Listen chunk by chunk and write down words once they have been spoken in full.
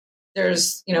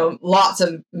there's, lots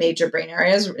of major brain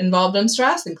areas involved in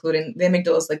stress, including the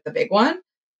amygdala is like the big one,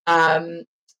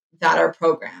 that are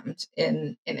programmed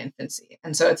in infancy.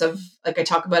 And so it's like I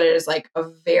talk about it as like a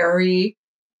very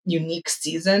unique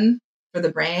season for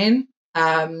the brain.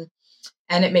 And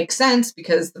it makes sense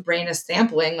because the brain is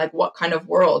sampling, like, what kind of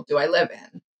world do I live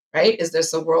in, right? Is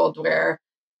this a world where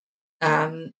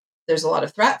there's a lot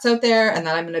of threats out there and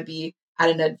that I'm going to be at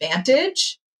an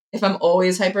advantage if I'm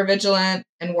always hypervigilant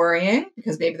and worrying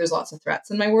because maybe there's lots of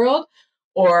threats in my world?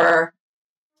 Or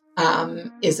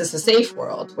is this a safe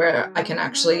world where I can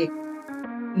actually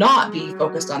not be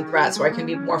focused on threats, where I can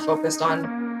be more focused on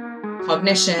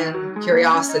cognition,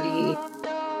 curiosity,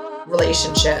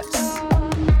 relationships?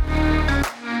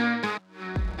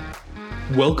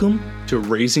 Welcome to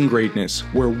Raising Greatness,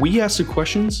 where we ask the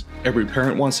questions every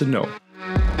parent wants to know.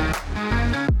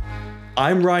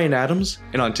 I'm Ryan Adams,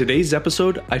 and on today's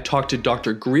episode, I talked to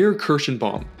Dr. Greer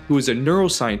Kirshenbaum, who is a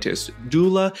neuroscientist,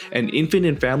 doula, and infant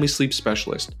and family sleep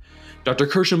specialist. Dr.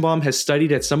 Kirshenbaum has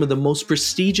studied at some of the most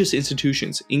prestigious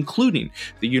institutions, including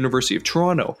the University of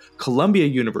Toronto, Columbia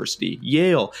University,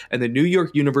 Yale, and the New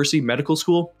York University Medical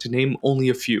School, to name only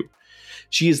a few.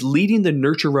 She is leading the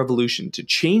nurture revolution to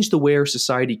change the way our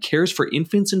society cares for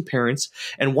infants and parents,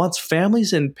 and wants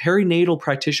families and perinatal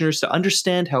practitioners to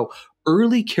understand how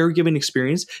early caregiving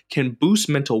experience can boost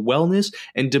mental wellness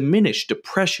and diminish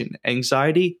depression,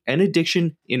 anxiety, and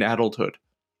addiction in adulthood.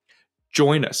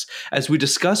 Join us as we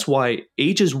discuss why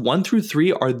ages 1 through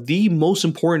 3 are the most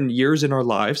important years in our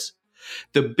lives,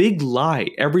 the big lie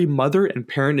every mother and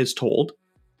parent is told,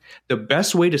 the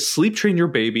best way to sleep train your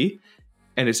baby,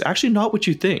 and it's actually not what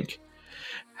you think,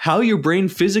 how your brain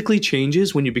physically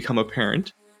changes when you become a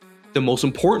parent, the most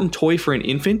important toy for an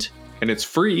infant, and it's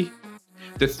free,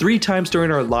 the 3 times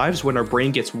during our lives when our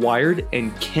brain gets wired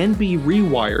and can be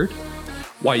rewired,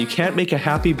 why you can't make a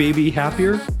happy baby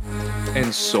happier,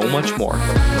 and so much more.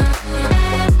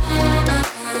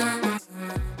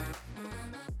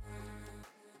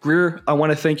 Greer, I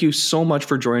want to thank you so much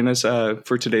for joining us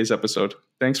for today's episode.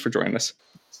 Thanks for joining us.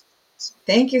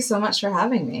 Thank you so much for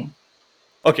having me.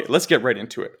 Okay, let's get right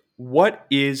into it. What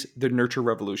is the nurture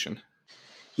revolution?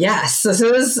 Yes, this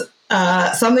is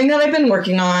something that I've been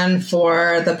working on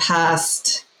for the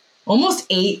past almost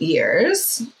 8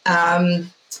 years. The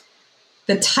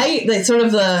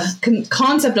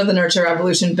concept of the nurture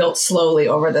revolution built slowly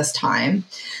over this time.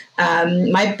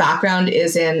 My background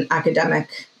is in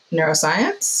academic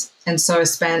neuroscience. And so I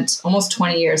spent almost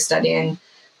 20 years studying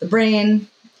the brain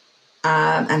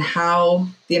and how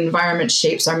the environment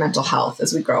shapes our mental health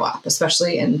as we grow up,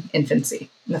 especially in infancy,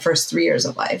 in the first 3 years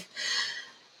of life.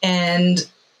 And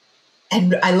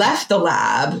I left the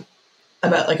lab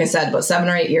about 7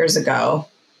 or 8 years ago,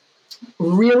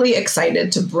 really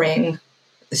excited to bring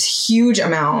this huge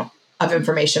amount of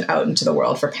information out into the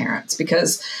world for parents,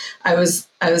 because I was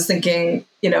thinking,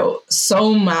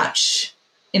 so much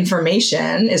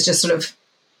information is just sort of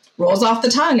rolls off the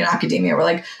tongue in academia. We're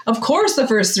like, of course, the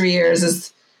first 3 years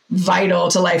is vital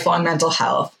to lifelong mental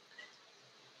health.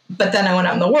 But then I went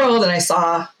out in the world and I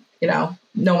saw,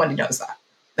 nobody knows that,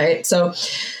 right? So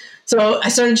I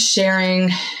started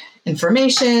sharing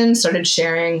information, started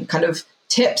sharing kind of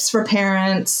tips for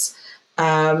parents.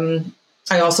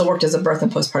 I also worked as a birth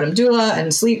and postpartum doula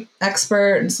and sleep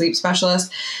expert and sleep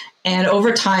specialist. And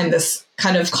over time, this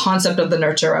kind of concept of the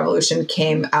nurture revolution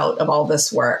came out of all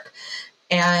this work.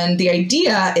 And the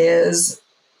idea is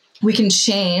we can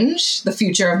change the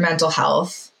future of mental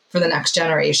health for the next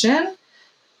generation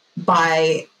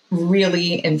by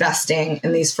really investing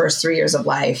in these first 3 years of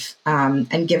life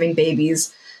and giving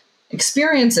babies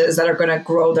experiences that are going to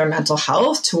grow their mental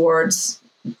health towards,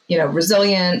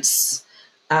 resilience,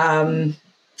 and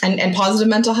positive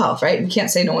mental health, right? We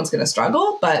can't say no one's going to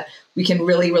struggle, but we can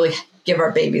really, really give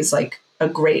our babies like a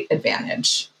great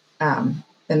advantage in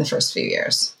the first few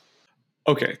years.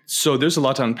 Okay, so there's a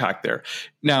lot to unpack there.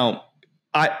 Now,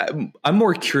 I'm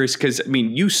more curious because,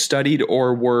 you studied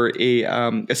or were a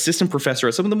assistant professor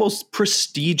at some of the most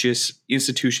prestigious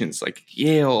institutions like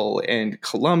Yale and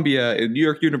Columbia and New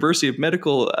York University of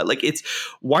Medical.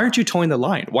 Why aren't you towing the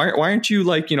line? Why aren't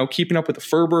you keeping up with the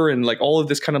fervor and all of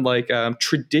this kind of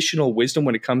traditional wisdom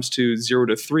when it comes to 0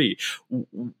 to 3?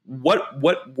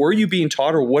 What were you being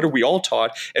taught, or what are we all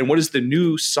taught, and what is the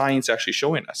new science actually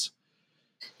showing us?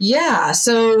 Yeah,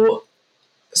 so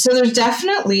there's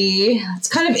definitely, it's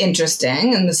kind of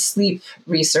interesting in the sleep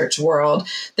research world,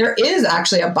 there is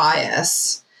actually a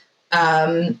bias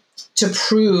to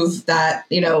prove that,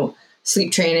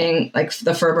 sleep training, like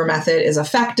the Ferber method, is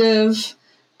effective,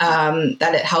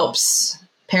 that it helps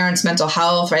parents' mental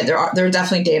health, right? There are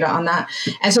definitely data on that.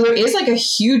 And so there is like a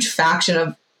huge faction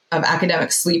of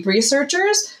academic sleep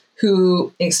researchers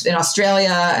who in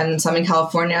Australia and some in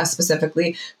California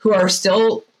specifically, who are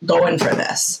still going for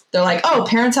this. They're like, oh,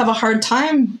 parents have a hard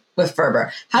time with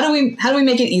Ferber. How do we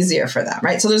make it easier for them,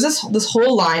 right? So there's this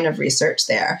whole line of research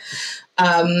there.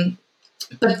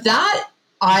 But that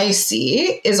I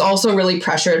see is also really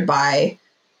pressured by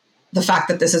the fact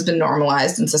that this has been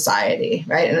normalized in society,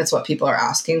 right? And it's what people are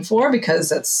asking for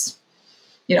because it's,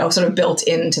 sort of built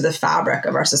into the fabric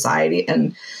of our society.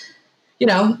 And,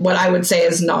 what I would say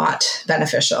is not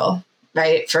beneficial,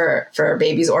 right, for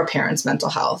babies or parents' mental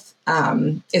health,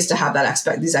 is to have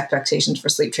these expectations for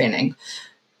sleep training.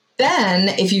 Then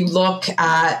if you look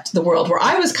at the world where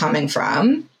I was coming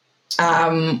from,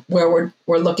 where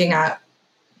we're looking at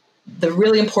the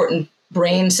really important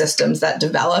brain systems that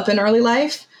develop in early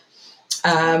life.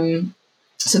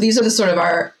 So these are the sort of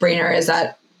our brain areas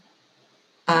that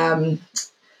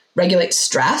regulate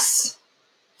stress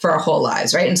for our whole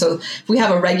lives, right? And so if we have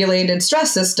a regulated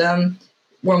stress system,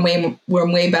 we're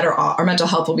way better off. Our mental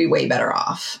health will be way better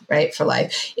off, right, for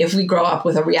life. If we grow up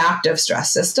with a reactive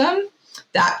stress system,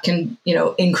 that can,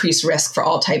 increase risk for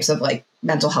all types of like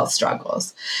mental health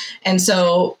struggles. And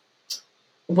so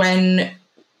when,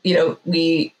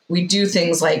 we do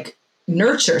things like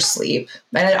nurture sleep,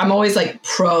 right? I'm always like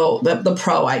the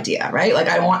pro idea, right? Like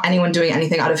I don't want anyone doing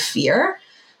anything out of fear.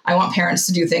 I want parents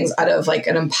to do things out of like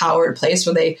an empowered place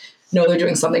where they know they're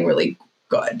doing something really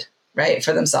good, right,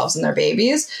 for themselves and their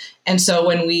babies. And so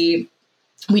when we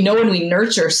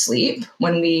nurture sleep,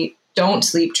 when we don't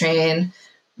sleep train,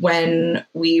 when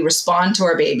we respond to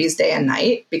our babies day and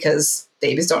night, because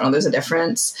babies don't know there's a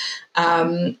difference,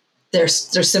 they're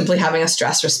simply having a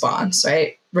stress response,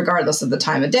 right? Regardless of the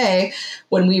time of day,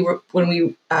 when we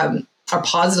are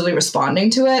positively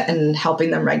responding to it and helping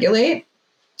them regulate,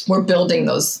 we're building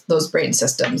those brain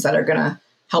systems that are going to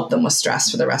help them with stress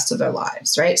for the rest of their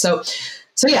lives, right? So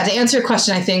yeah, to answer your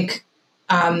question, I think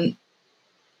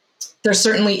there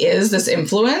certainly is this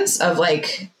influence of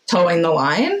like towing the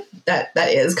line that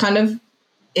is kind of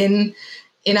in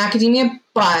academia,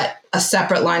 but a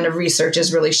separate line of research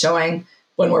is really showing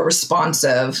when we're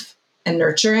responsive and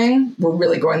nurturing, we're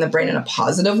really growing the brain in a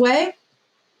positive way.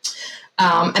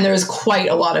 And there is quite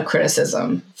a lot of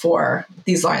criticism for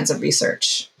these lines of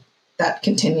research that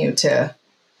continue to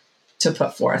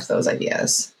put forth those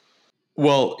ideas.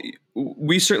 Well,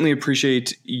 we certainly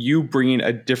appreciate you bringing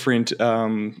a different,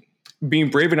 being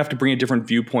brave enough to bring a different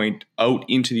viewpoint out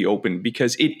into the open,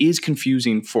 because it is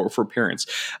confusing for parents.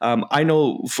 I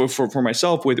know for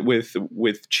myself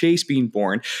with Chase being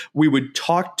born, we would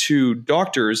talk to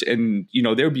doctors and,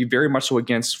 they would be very much so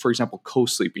against, for example,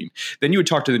 co-sleeping. Then you would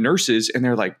talk to the nurses and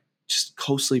they're like, just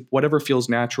co-sleep, whatever feels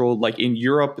natural. Like in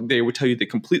Europe, they would tell you the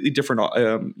completely different,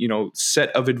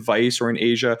 set of advice, or in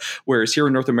Asia, whereas here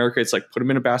in North America, it's like put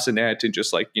them in a bassinet and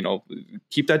just like,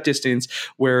 keep that distance.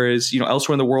 Whereas,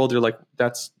 elsewhere in the world, they're like,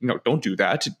 that's, don't do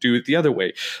that, do it the other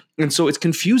way. And so it's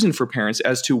confusing for parents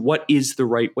as to what is the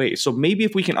right way. So maybe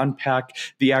if we can unpack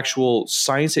the actual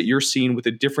science that you're seeing with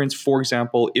the difference, for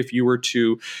example, if you were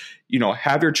to,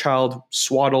 have your child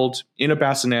swaddled in a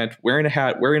bassinet, wearing a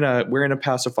hat, wearing a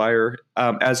pacifier,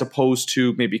 as opposed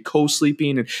to maybe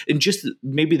co-sleeping, and just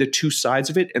maybe the two sides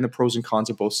of it and the pros and cons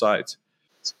of both sides.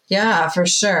 Yeah, for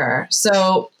sure.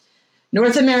 So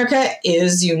North America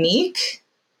is unique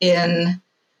in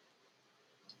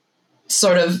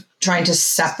sort of trying to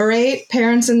separate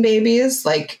parents and babies.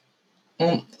 Like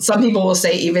some people will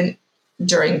say even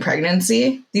during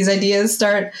pregnancy, these ideas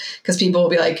start, because people will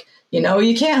be like,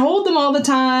 you can't hold them all the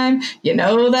time,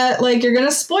 that like you're going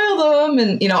to spoil them.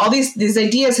 And, all these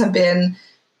ideas have been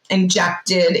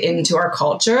injected into our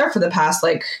culture for the past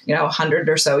 100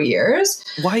 or so years.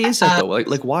 Why is that though?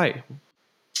 Like why?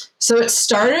 So it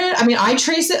started, I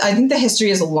trace it. I think the history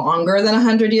is longer than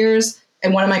 100 years.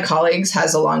 And one of my colleagues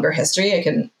has a longer history. I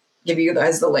can give you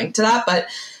guys the link to that. But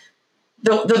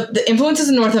the influences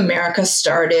in North America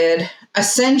started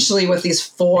essentially with these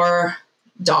 4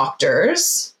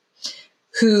 doctors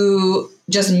who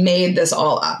just made this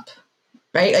all up,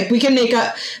 right? Like we can make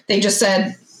up, they just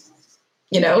said,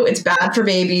 it's bad for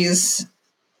babies,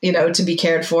 to be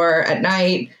cared for at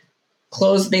night,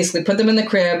 basically put them in the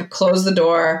crib, close the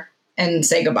door and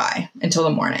say goodbye until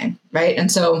the morning. Right.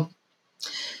 And so,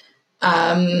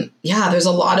 there's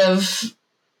a lot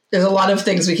of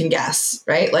things we can guess,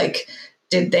 right? Like,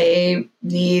 did they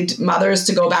need mothers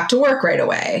to go back to work right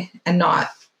away and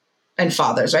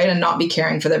fathers, right? And not be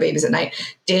caring for their babies at night?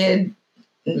 Did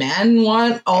men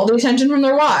want all the attention from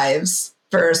their wives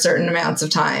for certain amounts of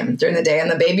time during the day?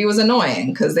 And the baby was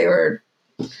annoying because they were,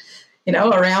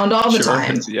 around all the Sure.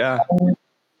 time. Yeah.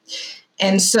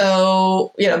 And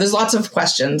so, there's lots of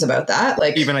questions about that.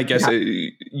 Like, even I guess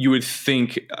you would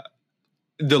think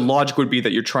the logic would be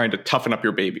that you're trying to toughen up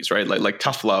your babies, right? Like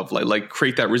tough love, like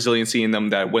create that resiliency in them,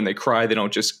 that when they cry, they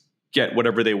don't just get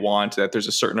whatever they want, that there's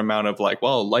a certain amount of like,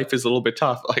 well, life is a little bit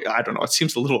tough. Like, I don't know. It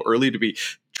seems a little early to be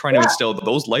trying to instill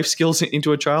those life skills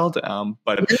into a child.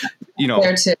 But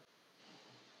there too.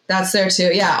 That's there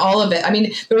too. Yeah. All of it. I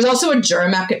mean, there was also a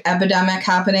germ epidemic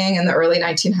happening in the early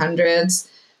 1900s.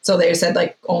 So they said,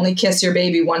 like, only kiss your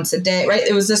baby once a day, right?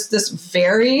 It was this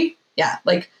very,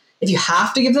 like, if you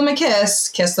have to give them a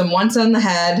kiss them once on the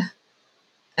head,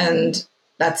 and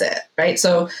that's it, right?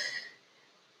 So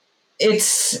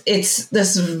it's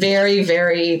this very,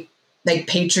 very, like,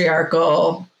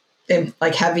 patriarchal,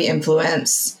 like, heavy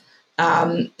influence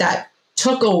that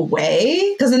took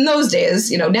away, because in those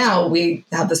days, now we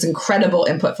have this incredible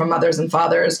input from mothers and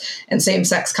fathers and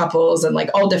same-sex couples and, like,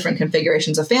 all different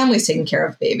configurations of families taking care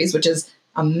of babies, which is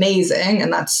amazing.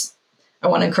 And I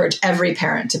want to encourage every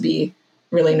parent to be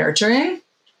really nurturing.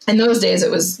 In those days,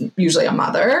 it was usually a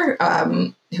mother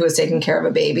who was taking care of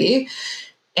a baby.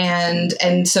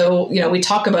 And so, we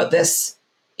talk about this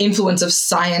influence of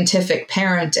scientific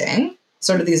parenting,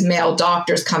 sort of these male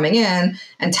doctors coming in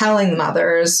and telling the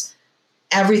mothers,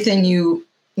 everything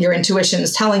your intuition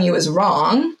is telling you is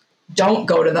wrong. Don't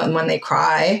go to them when they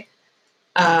cry.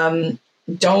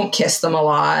 Don't kiss them a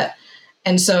lot.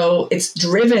 And so it's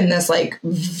driven this, like,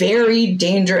 very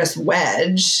dangerous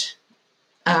wedge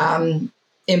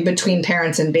in between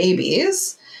parents and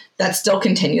babies that still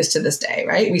continues to this day,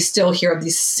 right? We still hear of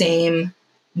these same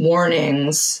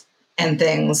warnings and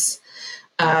things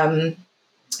to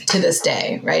this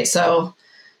day, right? So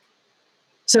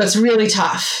it's really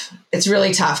tough. It's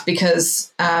really tough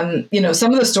because, some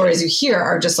of the stories you hear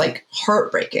are just, like,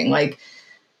 heartbreaking. Like,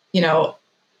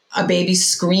 a baby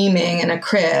screaming in a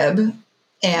crib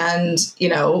and,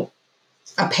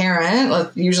 a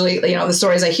parent, usually, the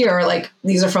stories I hear are, like,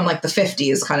 these are from, like, the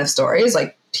 50s kind of stories.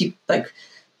 Like,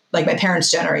 like my parents'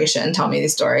 generation tell me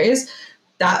these stories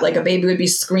that, like, a baby would be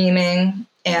screaming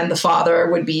and the father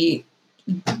would be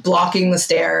blocking the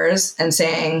stairs and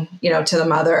saying, to the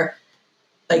mother,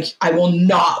 like, I will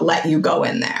not let you go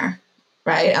in there.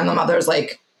 Right. And the mother's,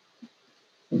 like,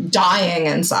 dying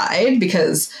inside,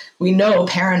 because we know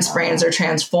parents' brains are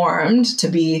transformed to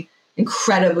be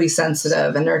incredibly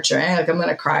sensitive and nurturing. Like, I'm going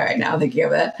to cry right now thinking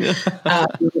of it.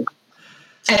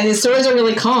 And these stories are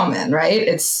really common, right?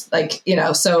 It's like,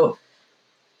 so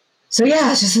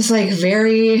yeah, it's just this, like,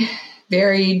 very,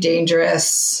 very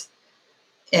dangerous.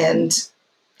 And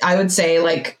I would say,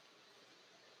 like,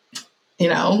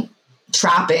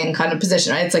 trapping kind of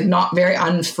position, right? It's, like, not very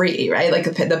unfree, right? Like,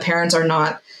 the parents are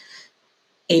not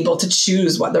able to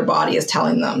choose what their body is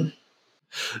telling them.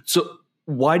 So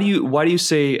why do you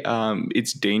say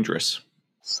it's dangerous?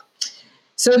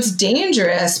 So it's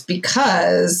dangerous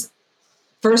because,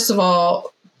 first of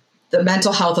all, the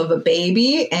mental health of the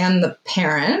baby and the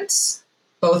parents,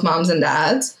 both moms and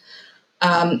dads,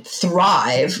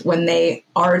 thrive when they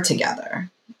are together,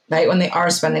 right? When they are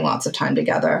spending lots of time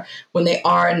together, when they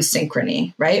are in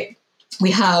synchrony, right?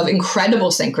 We have incredible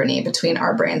synchrony between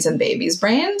our brains and babies'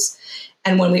 brains.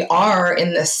 And when we are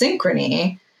in this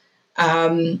synchrony,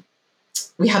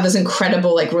 we have this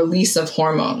incredible, like, release of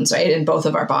hormones, right, in both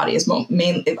of our bodies.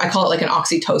 Mainly, I call it, like, an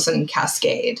oxytocin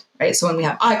cascade, right? So when we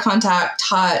have eye contact,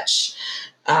 touch,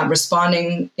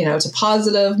 responding, to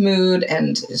positive mood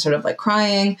and sort of, like,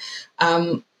 crying,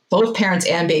 both parents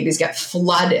and babies get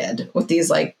flooded with these,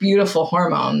 like, beautiful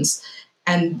hormones.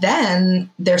 And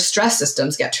then their stress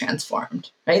systems get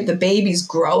transformed, right? The babies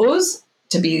grows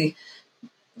to be,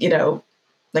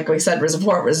 like we said,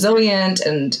 resilient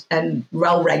and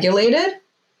well-regulated.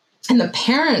 And the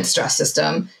parent stress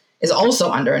system is also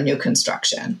under a new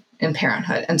construction in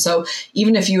parenthood. And so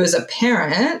even if you as a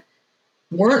parent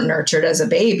weren't nurtured as a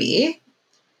baby,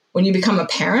 when you become a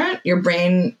parent, your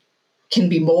brain can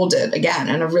be molded again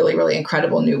in a really, really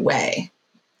incredible new way.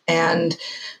 And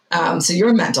so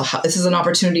your mental health, this is an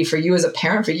opportunity for you as a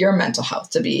parent, for your mental health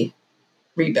to be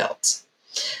rebuilt.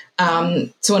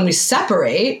 So when we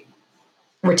separate,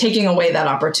 we're taking away that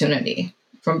opportunity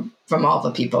from all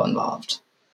the people involved.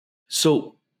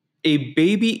 So a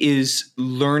baby is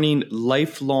learning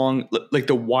lifelong, like,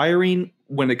 the wiring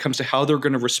when it comes to how they're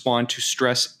going to respond to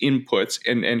stress inputs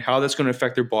and how that's going to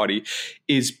affect their body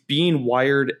is being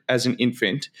wired as an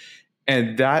infant.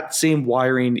 And that same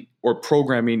wiring or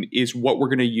programming is what we're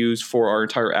going to use for our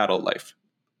entire adult life.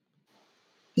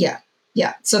 Yeah.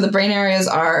 Yeah. So the brain areas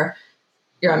are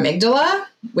your amygdala,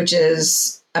 which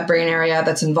is a brain area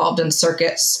that's involved in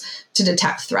circuits to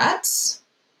detect threats.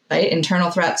 right? Internal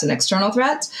threats and external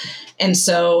threats. And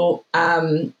so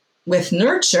with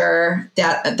nurture,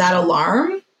 that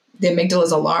alarm, the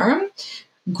amygdala's alarm,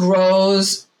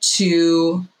 grows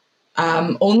to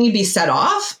only be set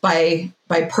off by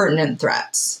pertinent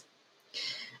threats.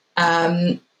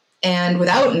 And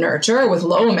without nurture, with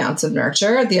low amounts of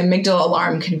nurture, the amygdala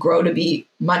alarm can grow to be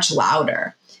much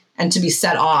louder and to be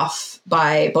set off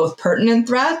by both pertinent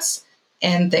threats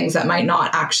and things that might not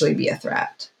actually be a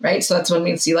threat, right? So that's when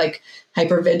we see like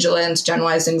hypervigilance,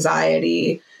 generalized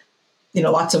anxiety,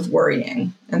 lots of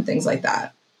worrying and things like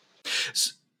that.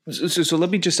 So let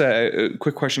me just a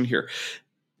quick question here.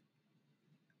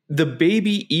 The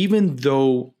baby, even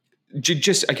though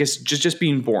just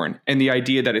being born and the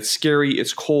idea that it's scary,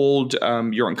 it's cold,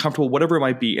 you're uncomfortable, whatever it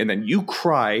might be, and then you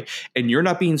cry and you're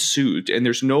not being soothed and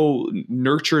there's no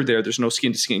nurture there, there's no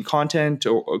skin to skin contact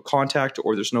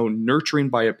or there's no nurturing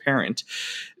by a parent,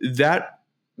 that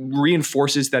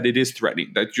reinforces that it is threatening,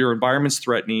 that your environment's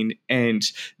threatening. And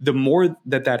the more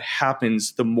that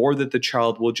happens, the more that the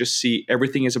child will just see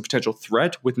everything as a potential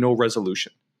threat with no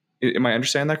resolution. Am I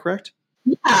understanding that correct?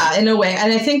 Yeah, in a way.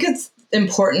 And I think it's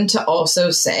important to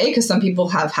also say, because some people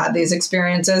have had these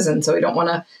experiences, and so we don't want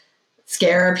to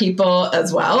scare people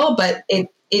as well, but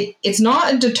it's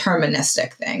not a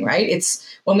deterministic thing, right? It's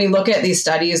when we look at these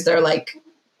studies, they're like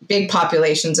big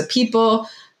populations of people.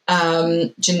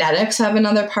 Genetics have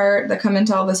another part that come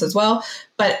into all this as well.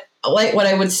 But like what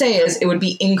I would say is it would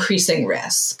be increasing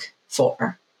risk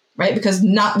for, right? Because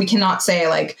we cannot say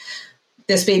like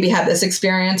this baby had this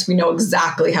experience. We know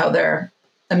exactly how their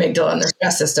amygdala and their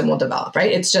stress system will develop,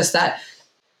 right? It's just that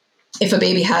if a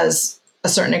baby has a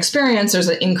certain experience, there's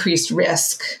an increased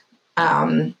risk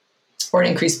or an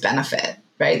increased benefit,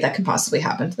 right? That can possibly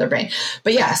happen to their brain.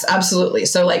 But yes, absolutely.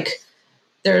 So like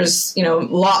there's,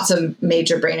 lots of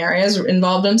major brain areas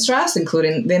involved in stress,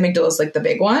 including the amygdala is like the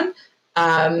big one,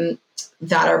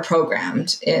 that are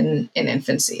programmed in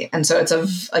infancy. And so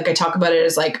it's like I talk about it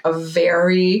as like a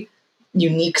very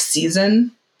unique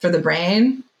season for the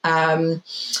brain. And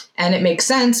it makes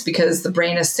sense because the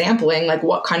brain is sampling like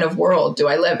what kind of world do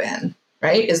I live in,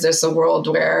 right? Is this a world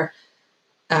where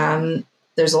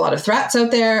there's a lot of threats out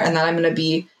there and that I'm going to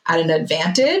be at an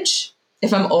advantage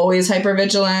if I'm always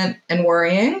hypervigilant and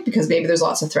worrying because maybe there's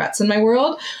lots of threats in my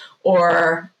world?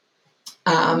 Or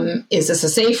is this a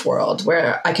safe world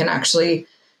where I can actually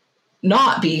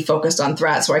not be focused on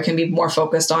threats, where I can be more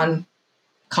focused on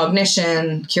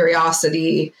cognition,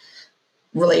 curiosity,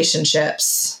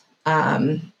 relationships,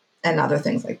 and other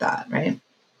things like that, right?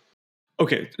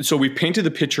 Okay, so we painted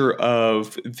the picture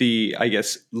of the, I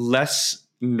guess, less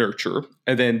nurture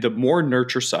and then the more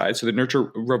nurture side. So the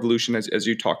nurture revolution as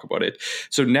you talk about it.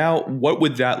 So now what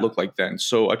would that look like then?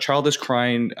 So a child is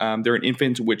crying, they're an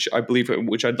infant, which I'd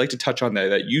like to touch on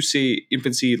that you say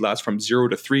infancy lasts from 0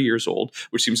 to 3 years old,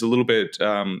 which seems a little bit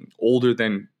older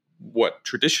than what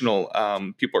traditional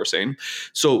people are saying.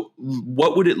 So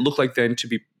what would it look like then to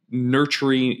be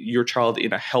nurturing your child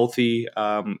in a healthy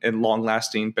and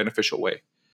long-lasting beneficial way?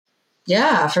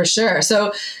 Yeah, for sure.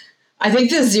 So I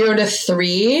think the 0 to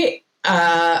 3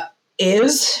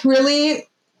 is really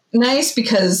nice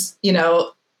because,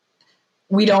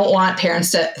 we don't want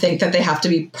parents to think that they have to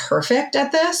be perfect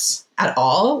at this at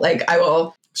all. Like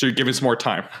So you're giving us more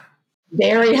time.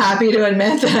 Very happy to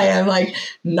admit that I am like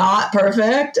not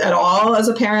perfect at all as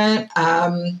a parent.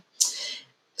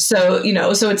 So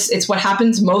it's what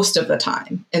happens most of the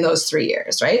time in those 3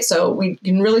 years, right? So we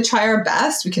can really try our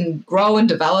best. We can grow and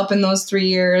develop in those 3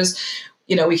 years.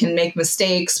 We can make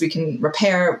mistakes, we can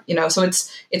repair, so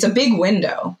it's a big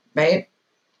window, right,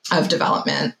 of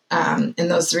development in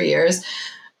those 3 years.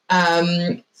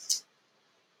 But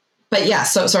yeah,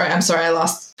 so I'm sorry, I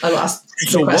lost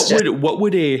the question. What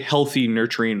would a healthy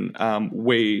nurturing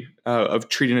way of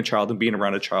treating a child and being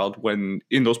around a child when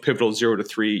in those pivotal 0 to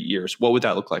 3 years, what would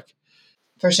that look like?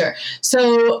 For sure.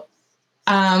 So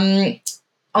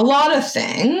a lot of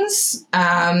things.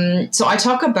 So I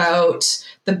talk about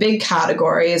the big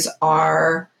categories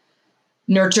are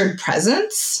nurtured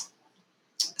presence.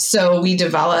 So we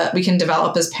can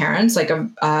develop as parents like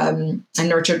a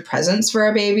nurtured presence for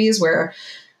our babies where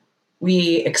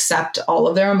we accept all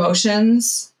of their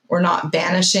emotions. We're not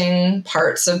banishing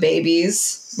parts of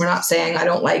babies. We're not saying, I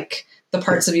don't like the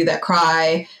parts of you that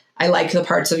cry. I like the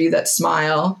parts of you that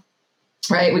smile,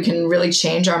 right? We can really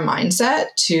change our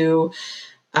mindset to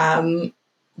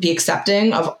be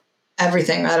accepting of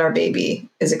everything that our baby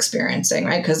is experiencing,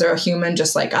 right? Because they're a human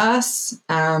just like us.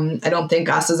 I don't think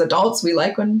us as adults, we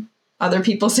like when other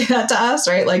people say that to us,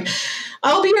 right? Like,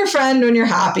 I'll be your friend when you're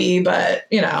happy, but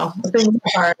if things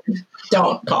are hard,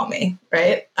 don't call me,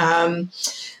 right?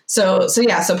 So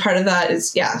part of that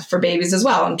is, for babies as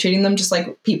well. I'm treating them just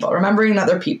like people, remembering that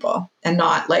they're people and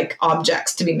not like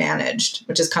objects to be managed,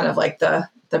 which is kind of like the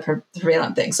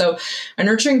prevalent thing. So a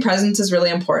nurturing presence is really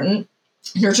important.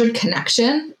 Nurtured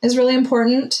connection is really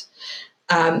important.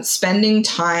 Spending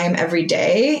time every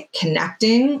day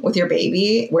connecting with your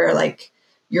baby, where like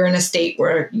you're in a state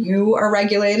where you are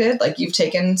regulated, like you've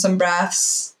taken some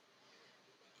breaths,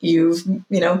 you've,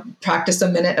 practiced a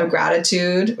minute of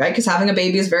gratitude, right? Because having a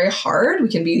baby is very hard.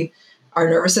 Our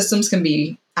nervous systems can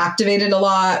be activated a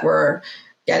lot. We're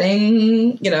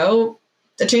getting,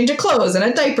 a change of clothes and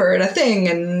a diaper and a thing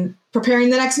and preparing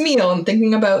the next meal and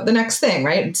thinking about the next thing,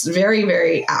 right? It's very,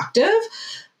 very active.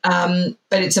 But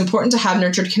it's important to have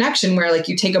nurtured connection where like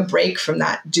you take a break from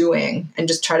that doing and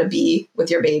just try to be with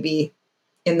your baby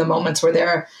in the moments where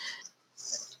they're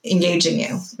engaging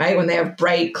you, right? When they have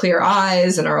bright, clear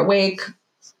eyes and are awake,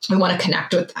 we want to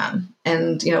connect with them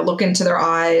and, look into their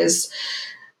eyes,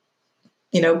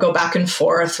 go back and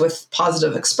forth with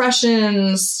positive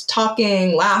expressions,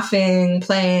 talking, laughing,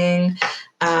 playing.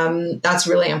 That's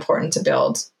really important to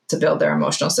build their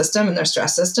emotional system and their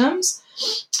stress systems.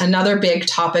 Another big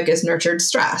topic is nurtured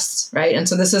stress, right? And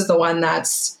so this is the one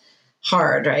that's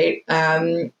hard, right?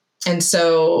 And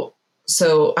so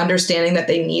understanding that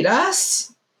they need us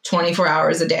 24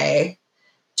 hours a day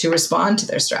to respond to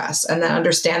their stress, and then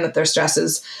understand that their stress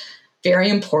is very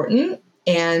important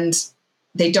and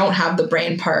they don't have the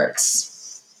brain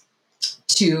parts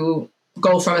to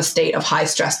go from a state of high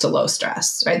stress to low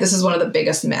stress, right? This is one of the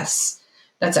biggest myths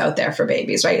that's out there for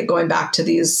babies, right? Going back to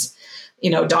these,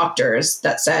 doctors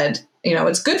that said,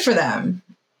 it's good for them.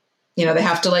 They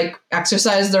have to like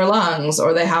exercise their lungs,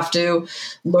 or they have to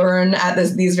learn at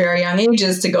these very young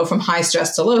ages to go from high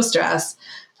stress to low stress.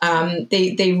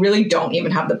 They really don't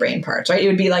even have the brain parts, right? It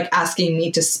would be like asking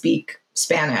me to speak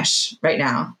Spanish right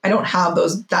now. I don't have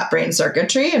that brain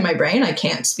circuitry in my brain. I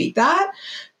can't speak that.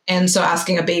 And so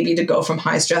asking a baby to go from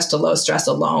high stress to low stress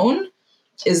alone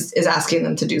is asking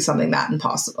them to do something that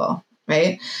impossible,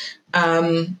 right?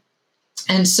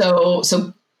 And so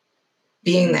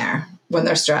being there when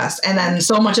they're stressed. And then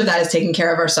so much of that is taking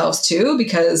care of ourselves too,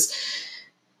 because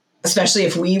especially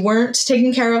if we weren't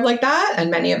taken care of like that,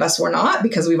 and many of us were not,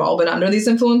 because we've all been under these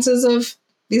influences of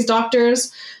these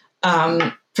doctors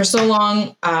for so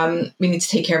long, we need to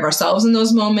take care of ourselves in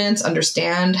those moments,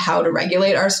 understand how to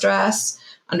regulate our stress,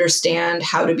 understand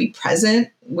how to be present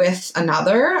with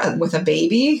with a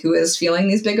baby who is feeling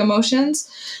these big emotions,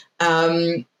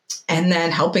 and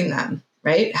then helping them,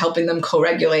 right? Helping them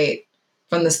co-regulate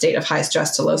from the state of high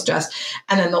stress to low stress.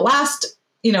 And then the last,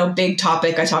 big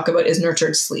topic I talk about is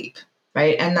nurtured sleep,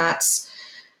 right? And that's,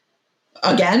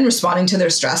 again, responding to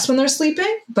their stress when they're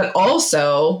sleeping, but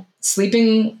also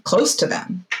sleeping close to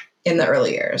them in the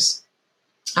early years.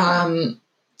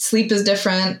 Sleep is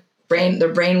different.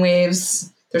 Their brain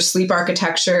waves, their sleep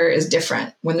architecture is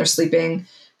different when they're sleeping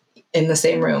in the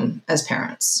same room as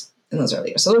parents in those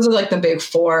early years. So those are like the big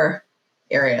 4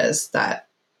 areas that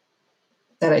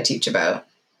I teach about.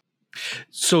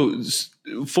 So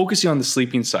focusing on the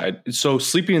sleeping side, so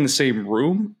sleeping in the same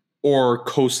room or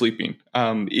co-sleeping,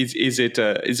 is it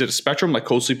a spectrum? Like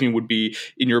co-sleeping would be,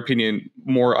 in your opinion,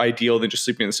 more ideal than just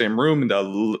sleeping in the same room, and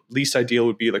the least ideal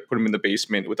would be like put them in the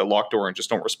basement with a locked door and just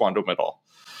don't respond to them at all.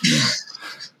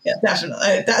 Yeah,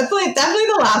 definitely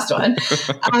the last one.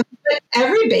 But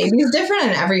every baby is different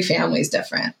and every family is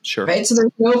different. Sure. Right. So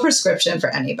there's no prescription for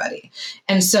anybody.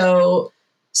 And so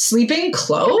sleeping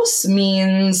close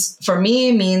means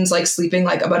like sleeping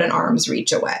like about an arm's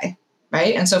reach away.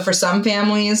 Right. And so for some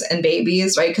families and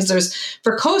babies, right, because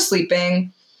for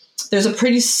co-sleeping, there's a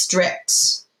pretty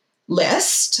strict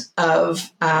list of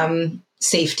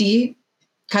safety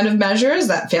kind of measures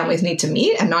that families need to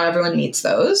meet, and not everyone meets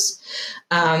those,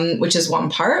 which is one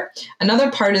part. Another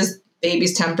part is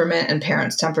baby's temperament and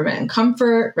parents' temperament and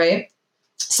comfort, right?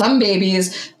 Some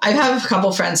babies, I have a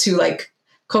couple friends who like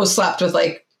co-slept with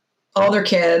like all their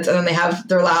kids, and then they have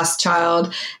their last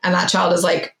child, and that child is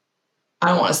like, I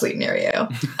don't want to sleep near you.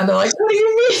 And they're like, what do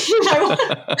you mean? I want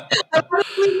to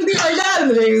sleep with you, my dad.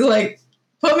 And the baby's like,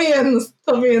 put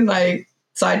me in my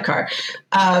sidecar.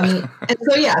 And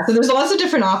so there's lots of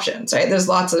different options, right? There's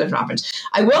lots of different options.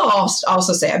 I will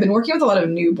also say I've been working with a lot of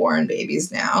newborn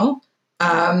babies now.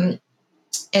 And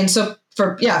so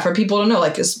for people to know,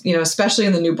 like, especially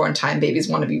in the newborn time, babies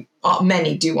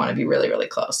many do want to be really, really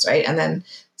close, right? And then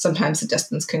sometimes the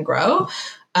distance can grow.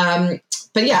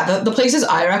 But yeah, the places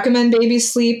I recommend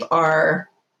babies sleep are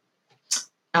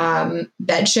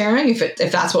bed sharing,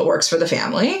 if that's what works for the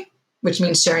family, which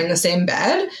means sharing the same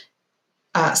bed,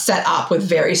 set up with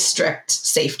very strict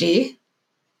safety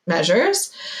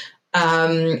measures.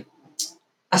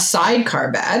 a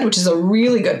sidecar bed, which is a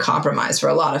really good compromise for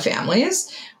a lot of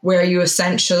families, where you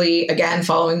essentially, again,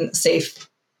 following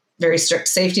very strict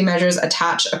safety measures,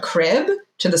 attach a crib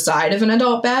to the side of an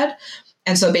adult bed.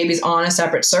 And so baby's on a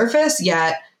separate surface,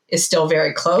 yet is still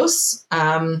very close.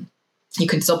 You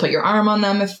can still put your arm on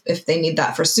them if they need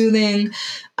that for soothing.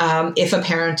 If a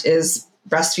parent is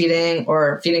breastfeeding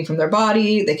or feeding from their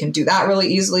body, they can do that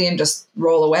really easily and just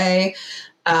roll away.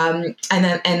 And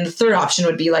the third option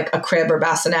would be like a crib or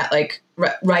bassinet, like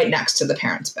right next to the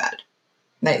parent's bed.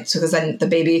 Right. So because then the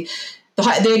baby,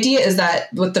 the idea is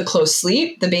that with the close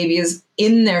sleep, the baby is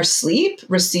in their sleep,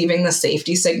 receiving the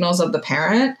safety signals of the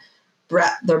parent,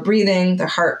 their breathing, their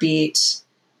heartbeat,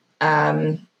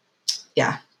 their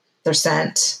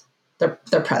scent,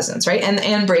 their presence, right?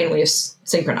 And brainwaves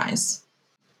synchronize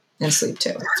and sleep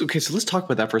too. Okay, so let's talk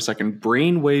about that for a second.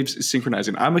 Brain waves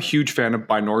synchronizing. I'm a huge fan of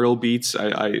binaural beats.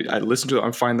 I listen to them.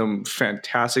 I find them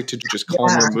fantastic to just calm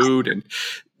their mood. And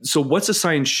so what's the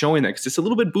science showing that? Because it's a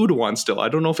little bit Buddha still. I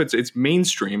don't know if it's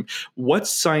mainstream.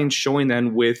 What's science showing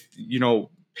then with,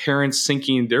 parents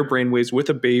syncing their brain waves with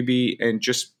a baby and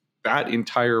just that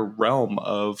entire realm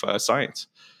of science?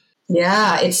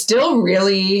 Yeah, it's still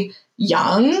really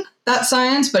young, that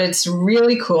science, but it's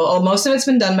really cool. Most of it's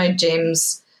been done by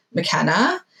James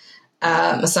McKenna,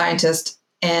 a scientist,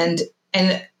 and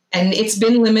it's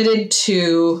been limited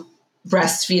to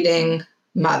breastfeeding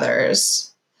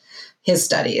mothers, his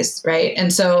studies, right?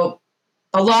 And so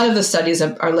a lot of the studies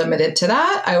are limited to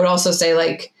that. I would also say,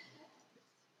 like,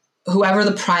 whoever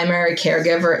the primary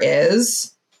caregiver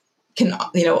is can,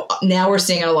 now we're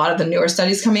seeing in a lot of the newer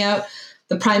studies coming out,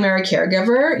 the primary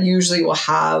caregiver usually will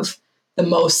have the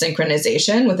most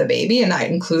synchronization with a baby, and that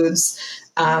includes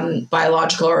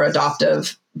biological or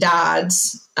adoptive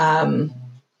dads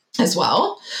as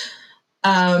well.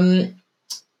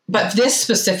 But this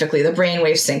specifically, the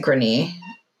brainwave synchrony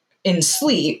in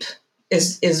sleep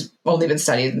is only been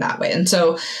studied in that way. And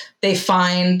so they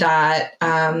find that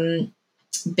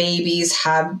babies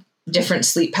have different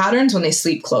sleep patterns when they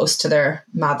sleep close to their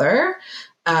mother.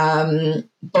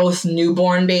 Both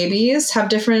newborn babies have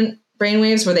different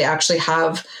brainwaves where they actually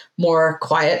have more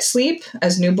quiet sleep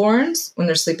as newborns when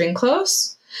they're sleeping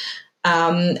close.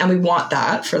 And we want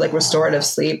that for like restorative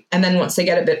sleep. And then once they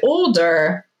get a bit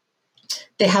older,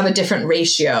 they have a different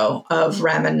ratio of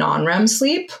REM and non-REM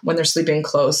sleep when they're sleeping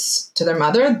close to their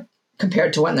mother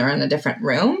compared to when they're in a different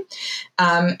room.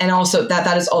 And also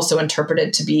that is also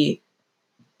interpreted to be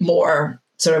more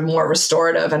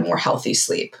restorative and more healthy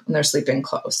sleep when they're sleeping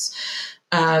close.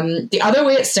 The other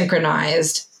way it's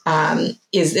synchronized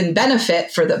is in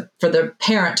benefit for the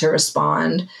parent to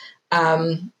respond,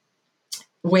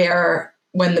 where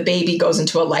when the baby goes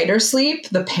into a lighter sleep,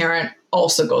 the parent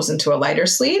also goes into a lighter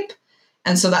sleep.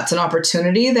 And so that's an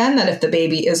opportunity then that if the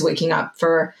baby is waking up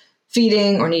for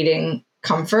feeding or needing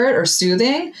comfort or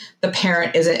soothing, the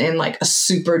parent isn't in like a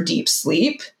super deep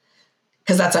sleep,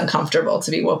 because that's uncomfortable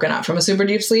to be woken up from a super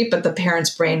deep sleep, but the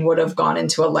parent's brain would have gone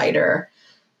into a lighter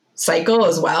cycle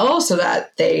as well, so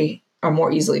that they are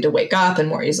more easily to wake up and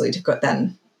more easily to go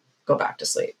back to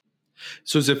sleep.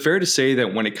 So is it fair to say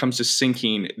that when it comes to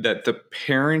syncing, that the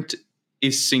parent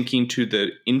is syncing to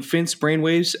the infant's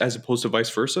brainwaves as opposed to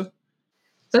vice versa?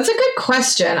 That's a good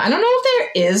question. I don't know if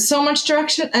there is so much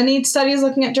any studies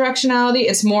looking at directionality.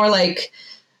 It's more like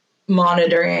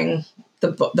monitoring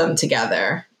them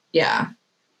together. Yeah.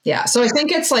 So I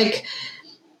think it's like,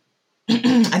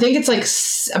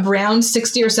 around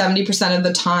 60 or 70% of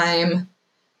the time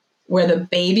where the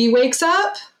baby wakes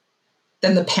up,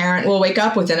 then the parent will wake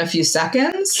up within a few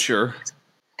seconds. Sure.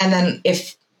 And then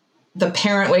if the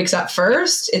parent wakes up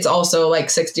first, it's also like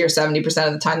 60 or 70%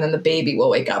 of the time, then the baby will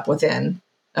wake up within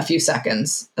a few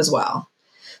seconds as well.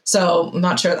 So I'm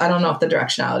not sure. I don't know if the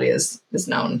directionality is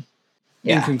known.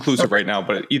 Yeah. Inconclusive right now,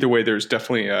 but either way, there's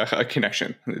definitely a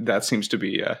connection. That seems to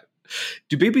be.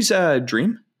 Do babies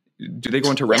dream? Do they go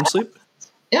into REM sleep?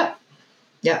 Yeah.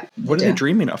 What are they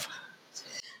dreaming of?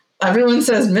 Everyone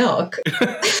says milk.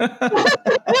 Yeah,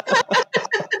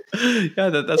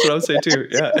 that's what I would say too.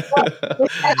 Yeah.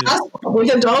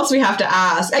 With adults, we have to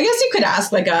ask. I guess you could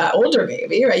ask like an older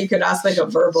baby, right? You could ask like a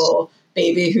verbal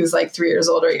baby who's like 3 years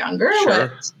old or younger.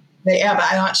 Sure. But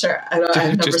I'm not sure.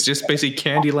 Just basically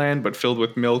Candyland, but filled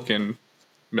with milk and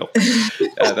milk.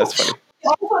 That's funny.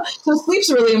 So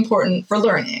sleep's really important for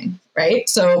learning, right?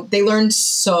 So they learn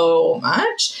so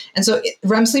much. And so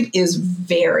REM sleep is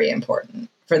very important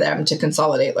for them to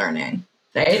consolidate learning,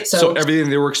 right? So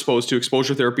everything they were exposed to,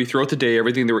 exposure therapy throughout the day,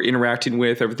 everything they were interacting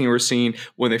with, everything they were seeing,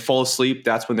 when they fall asleep,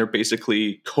 that's when they're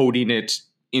basically coding it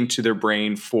into their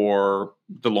brain for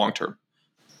the long term.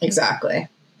 Exactly.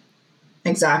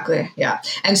 Exactly. Yeah.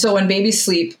 And so when babies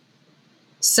sleep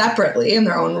separately in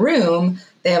their own room,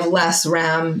 they have less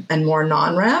REM and more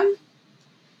non-REM.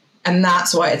 And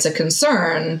that's why it's a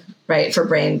concern, right, for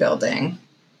brain building.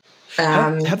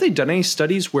 Have they done any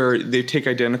studies where they take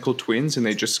identical twins and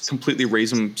they just completely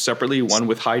raise them separately, one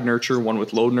with high nurture, one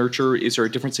with low nurture? Is there a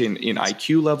difference in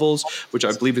IQ levels, which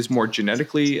I believe is more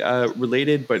genetically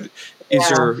related? But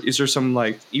is there some,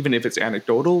 like, even if it's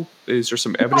anecdotal, is there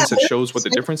some evidence that shows what the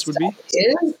difference would be?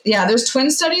 Yeah, there's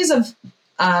twin studies of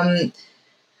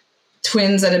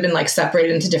twins that have been like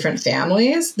separated into different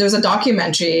families. There's a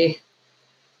documentary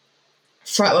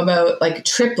about like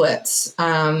triplets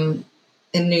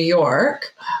in New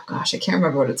York. Oh gosh, I can't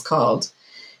remember what it's called.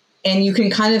 And you can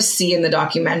kind of see in the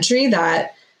documentary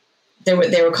that they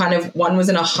were kind of, one was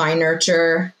in a high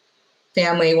nurture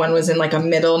family, one was in like a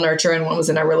middle nurture, and one was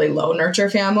in a really low nurture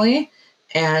family.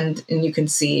 And you can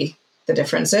see the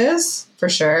differences for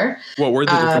sure. What were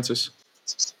the differences?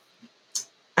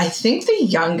 I think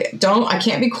I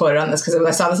can't be quoted on this because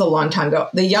I saw this a long time ago.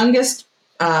 The youngest,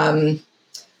 the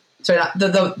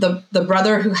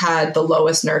brother who had the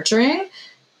lowest nurturing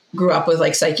grew up with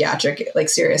like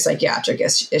serious psychiatric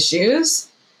issues.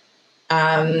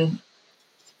 And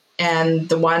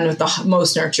the one with the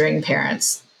most nurturing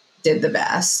parents did the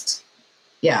best.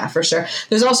 Yeah, for sure.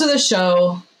 There's also the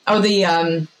show,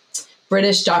 the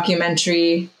British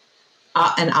documentary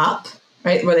and Up,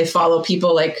 right? Where they follow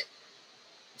people like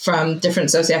from different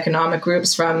socioeconomic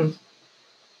groups from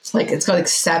like, it's got like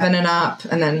 7 and up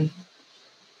and then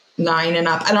 9 and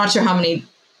up. I'm not sure how many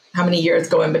years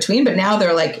go in between, but now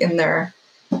they're like in their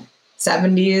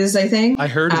 70s, I think. I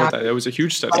heard about that. It was a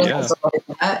huge study. Yeah.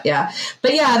 Yeah.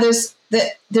 But yeah,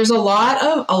 there's a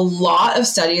lot of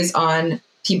studies on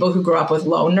people who grow up with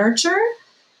low nurture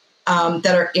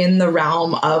that are in the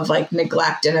realm of like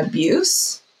neglect and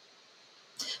abuse.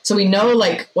 So we know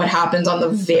like what happens on the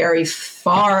very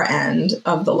far end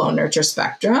of the low nurture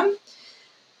spectrum.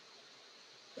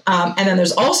 And then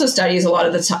there's also studies, a lot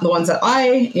of the ones that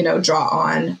I, draw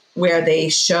on, where they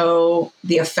show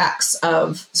the effects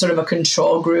of sort of a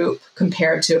control group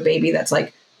compared to a baby that's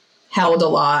like held a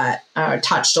lot,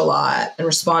 touched a lot, and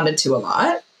responded to a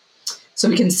lot. So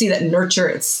we can see that nurture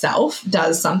itself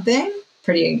does something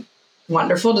pretty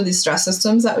wonderful to these stress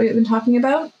systems that we've been talking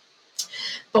about.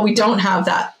 But we don't have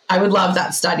that. I would love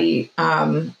that study,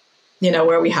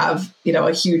 where we have,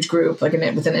 a huge group, like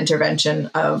with an intervention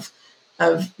of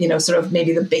sort of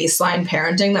maybe the baseline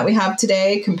parenting that we have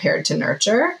today compared to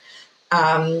nurture.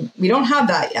 We don't have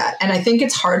that yet. And I think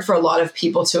it's hard for a lot of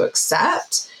people to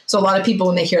accept. So a lot of people,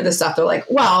 when they hear this stuff, they're like,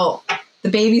 well, the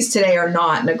babies today are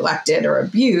not neglected or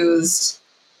abused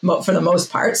for the most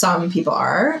part. Some people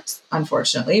are,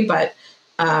 unfortunately, but,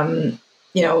 talking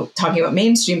about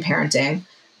mainstream parenting,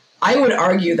 I would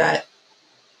argue that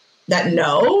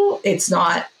no, it's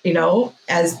not,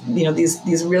 as,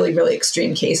 these really, really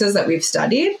extreme cases that we've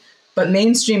studied, but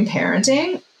mainstream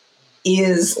parenting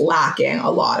is lacking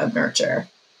a lot of nurture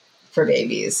for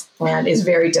babies and is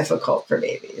very difficult for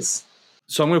babies.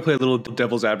 So I'm going to play a little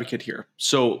devil's advocate here.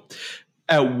 So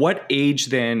at what age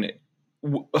then,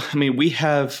 we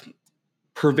have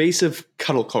pervasive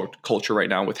cuddle culture right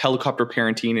now with helicopter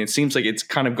parenting. And it seems like it's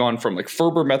kind of gone from like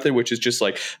Ferber method, which is just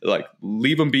like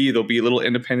leave them be, they'll be a little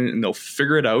independent and they'll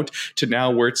figure it out, to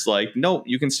now where it's like, no,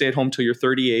 you can stay at home till you're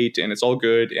 38 and it's all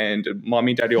good. And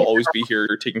mommy and daddy will always be here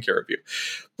taking care of you.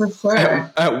 For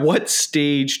sure. At what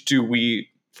stage do we,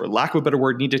 for lack of a better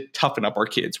word, need to toughen up our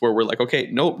kids, where we're like, okay,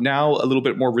 nope, now a little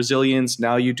bit more resilience.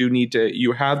 Now you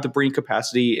have the brain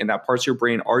capacity and that parts of your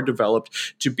brain are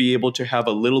developed to be able to have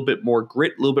a little bit more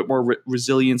grit, a little bit more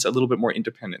resilience, a little bit more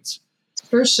independence.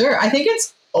 For sure. I think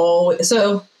it's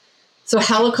so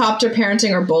helicopter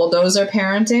parenting or bulldozer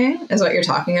parenting is what you're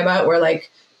talking about, where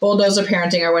like bulldozer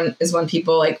parenting is when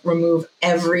people like remove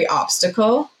every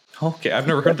obstacle. Okay, I've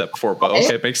never heard that before, but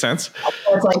okay, it makes sense.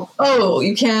 It's like, oh,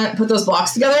 you can't put those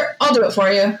blocks together? I'll do it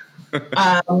for you.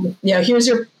 Here's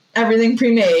your everything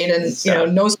pre-made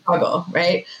and, no struggle,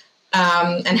 right?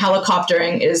 And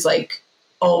helicoptering is like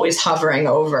always hovering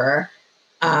over,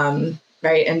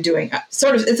 right? And doing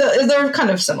sort of, they're kind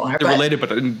of similar. They're related,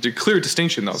 but a clear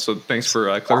distinction though. So thanks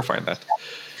for clarifying that.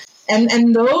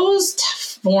 And those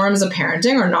forms of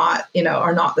parenting are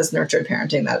not this nurtured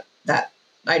parenting that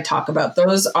I talk about.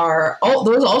 Those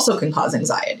also can cause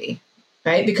anxiety,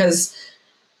 right? Because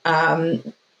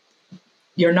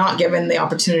you're not given the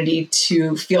opportunity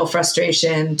to feel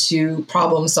frustration, to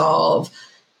problem solve,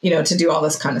 to do all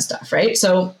this kind of stuff, right?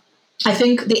 So I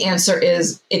think the answer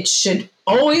is it should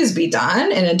always be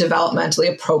done in a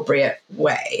developmentally appropriate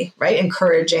way, right?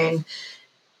 Encouraging,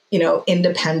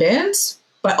 independence,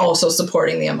 but also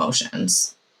supporting the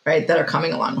emotions, right, that are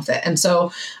coming along with it. And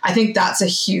so I think that's a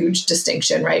huge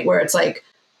distinction, right, where it's like,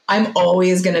 I'm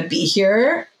always going to be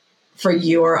here for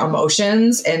your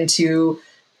emotions and to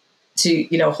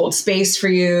hold space for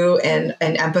you and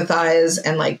empathize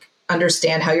and like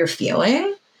understand how you're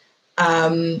feeling.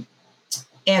 And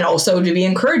also to be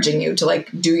encouraging you to like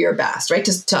do your best, right?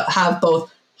 Just to have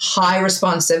both high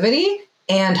responsivity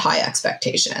and high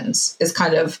expectations is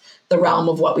kind of the realm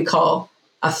of what we call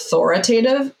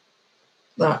authoritative.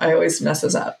 I always mess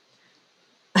this up.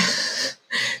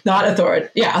 Not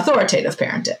authoritative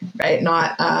parenting, right?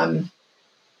 Not,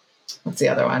 what's the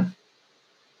other one?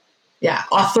 Yeah,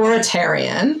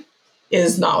 authoritarian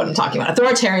is not what I'm talking about.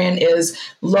 Authoritarian is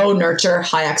low nurture,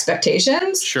 high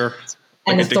expectations. Sure.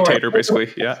 Like a dictator,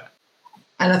 basically. Yeah.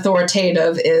 And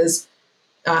authoritative is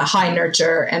high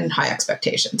nurture and high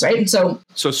expectations, right? And so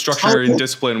structure and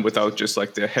discipline without just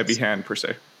like the heavy hand per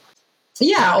se.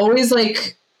 Yeah, always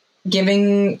like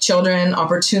giving children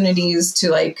opportunities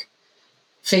to like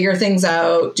figure things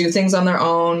out, do things on their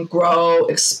own, grow,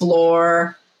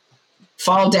 explore,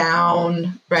 fall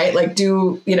down, right? Like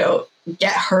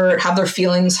get hurt, have their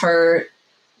feelings hurt,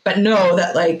 but know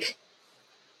that like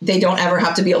they don't ever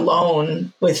have to be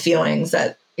alone with feelings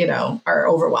that, are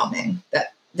overwhelming,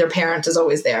 that their parent is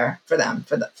always there for them,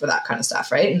 for that kind of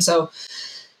stuff. Right. And so,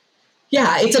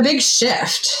 yeah, it's a big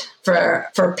shift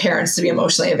for parents to be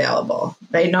emotionally available,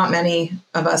 right? Not many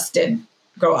of us did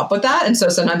grow up with that. And so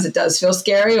sometimes it does feel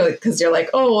scary because you're like,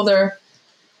 oh, well, they're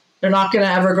not going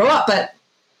to ever grow up. But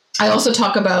I also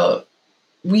talk about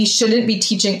we shouldn't be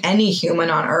teaching any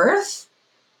human on earth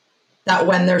that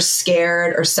when they're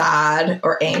scared or sad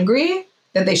or angry,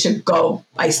 that they should go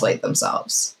isolate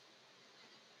themselves.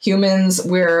 Humans,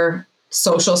 we're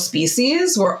social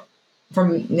species. We're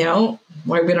from,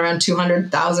 we've been around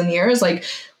 200,000 years. Like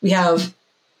we have,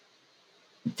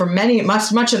 for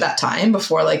much of that time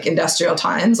before like industrial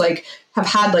times, like have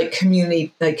had like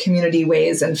community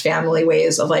ways and family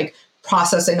ways of like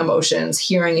processing emotions,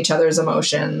 hearing each other's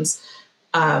emotions.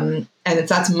 And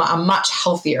that's a much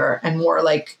healthier and more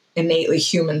like innately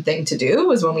human thing to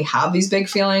do is when we have these big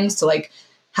feelings to like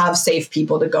have safe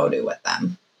people to go to with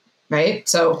them. Right.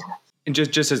 So, and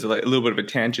just as a little bit of a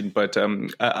tangent, but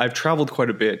I've traveled quite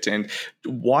a bit, and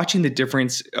watching the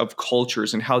difference of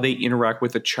cultures and how they interact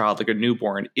with a child, like a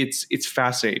newborn, it's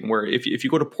fascinating. Where if you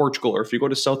go to Portugal or if you go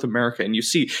to South America and you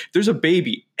see there's a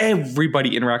baby,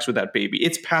 everybody interacts with that baby.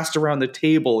 It's passed around the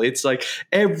table. It's like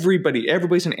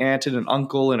everybody's an aunt and an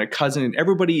uncle and a cousin, and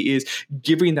everybody is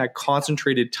giving that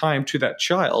concentrated time to that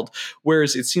child.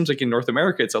 Whereas it seems like in North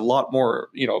America, it's a lot more,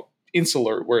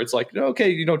 insular, where it's like,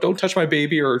 okay, don't touch my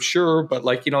baby, or sure, but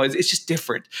like, it's just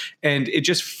different. And it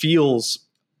just feels,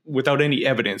 without any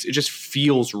evidence, it just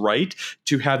feels right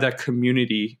to have that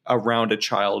community around a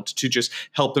child to just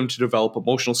help them to develop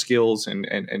emotional skills and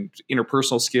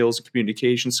interpersonal skills and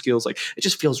communication skills. Like it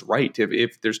just feels right.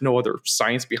 If there's no other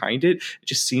science behind it, it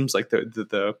just seems like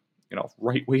the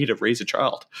right way to raise a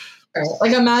child.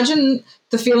 Like imagine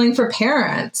the feeling for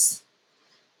parents,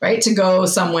 right? To go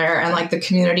somewhere and like the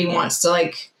community wants to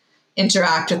like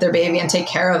interact with their baby and take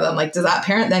care of them. Like, does that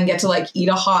parent then get to like eat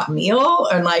a hot meal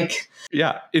and like,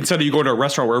 yeah, instead of you going to a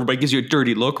restaurant where everybody gives you a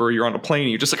dirty look, or you're on a plane and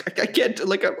you're just like, I can't,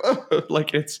 like,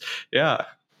 like it's, yeah.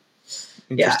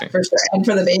 Yeah, for sure. And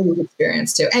for the baby's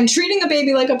experience too. And treating a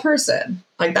baby like a person,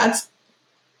 like that's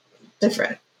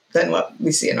different than what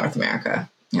we see in North America.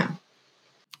 Yeah.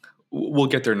 We'll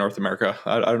get there in North America.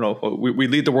 I don't know. We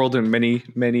lead the world in many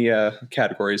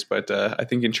categories, but I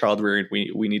think in child rearing,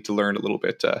 we need to learn a little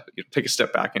bit, take a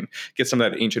step back and get some of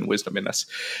that ancient wisdom in us.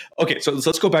 Okay, so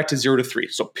let's go back to 0 to 3.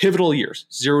 So pivotal years,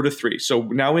 0 to 3. So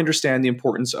now we understand the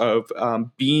importance of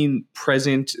being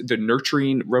present, the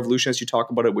nurturing revolution, as you talk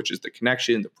about it, which is the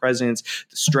connection, the presence,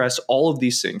 the stress, all of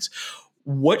these things.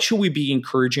 What should we be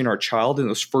encouraging our child in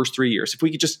those first 3 years? If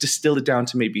we could just distill it down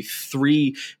to maybe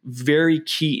 3 very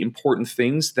key important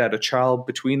things that a child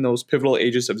between those pivotal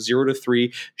ages of 0 to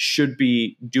 3 should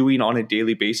be doing on a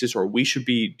daily basis, or we should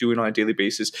be doing on a daily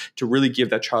basis to really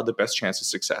give that child the best chance of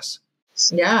success.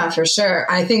 Yeah, for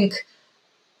sure. I think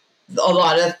a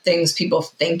lot of things people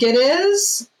think it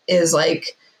is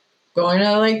like going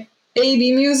to like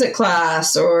baby music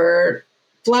class or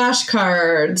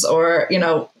flashcards or,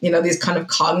 these kind of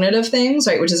cognitive things,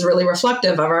 right? Which is really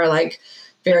reflective of our like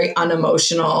very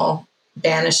unemotional,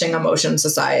 banishing emotion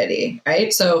society,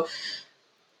 right? So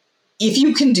if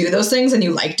you can do those things and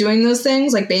you like doing those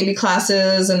things, like baby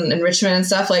classes and enrichment and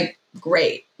stuff, like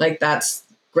great, like that's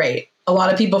great. A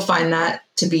lot of people find that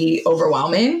to be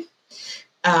overwhelming.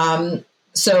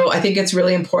 So I think it's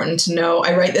really important to know,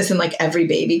 I write this in like every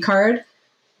baby card.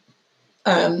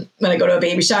 when I go to a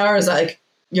baby shower is like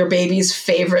your baby's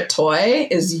favorite toy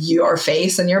is your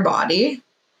face and your body.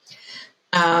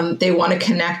 They want to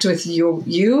connect with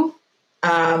you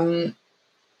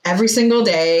every single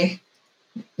day,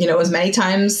 as many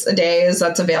times a day as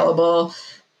that's available,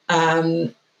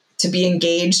 to be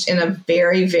engaged in a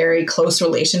very, very close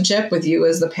relationship with you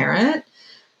as the parent.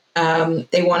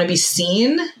 They want to be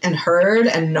seen and heard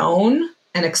and known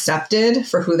and accepted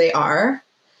for who they are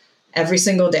every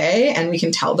single day. And we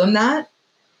can tell them that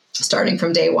starting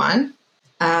from day one.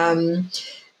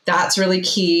 That's really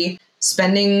key.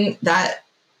 Spending that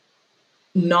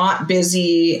not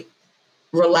busy,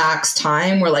 relaxed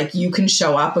time where like you can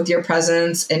show up with your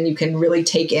presence and you can really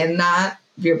take in that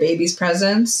your baby's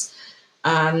presence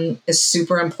is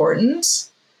super important.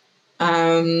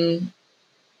 That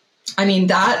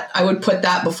I would put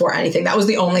that before anything. That was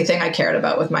the only thing I cared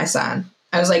about with my son.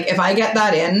 I was like, if I get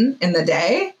that in the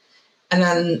day, and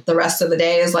then the rest of the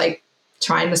day is like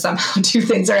trying to somehow do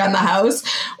things around the house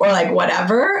or like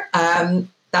whatever,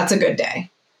 that's a good day,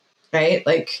 right?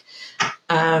 Like,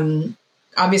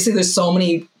 obviously there's so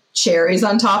many cherries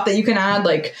on top that you can add,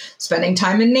 like spending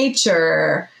time in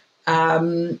nature,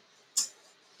 doing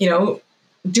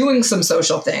some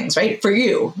social things, right? For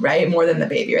you, right? More than the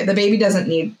baby, right? The baby doesn't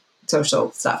need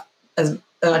social stuff as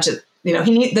much as,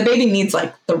 the baby needs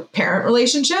like the parent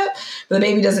relationship, but the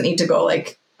baby doesn't need to go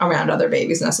like around other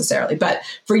babies necessarily. But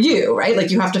for you, right? Like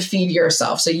you have to feed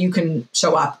yourself so you can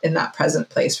show up in that present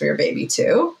place for your baby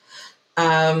too.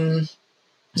 I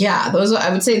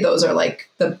would say those are like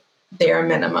the bare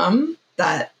minimum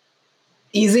that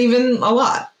is even a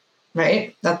lot,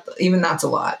 right? That's a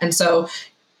lot. And so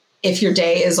if your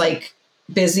day is like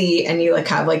busy and you like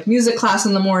have like music class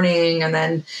in the morning and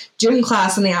then gym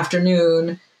class in the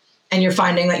afternoon, and you're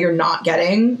finding that you're not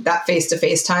getting that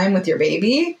face-to-face time with your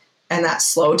baby and that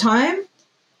slow time,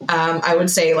 I would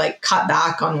say like cut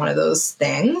back on one of those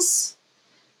things,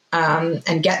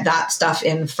 and get that stuff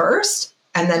in first.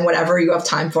 And then whatever you have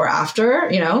time for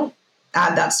after,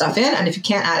 add that stuff in. And if you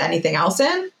can't add anything else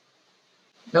in,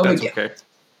 no big deal. Okay.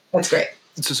 That's great.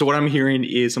 So what I'm hearing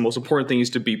is the most important thing is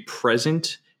to be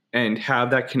present and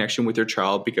have that connection with your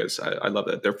child, because I love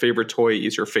that their favorite toy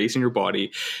is your face and your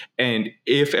body. And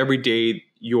if every day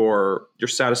you're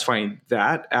satisfying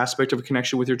that aspect of a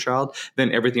connection with your child, then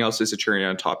everything else is a cherry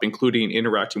on top, including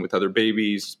interacting with other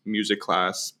babies, music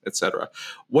class, etc.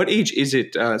 What age is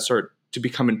it start to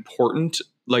become important?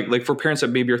 Like for parents that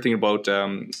maybe are thinking about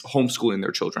homeschooling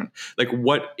their children, like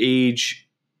what age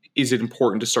is it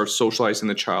important to start socializing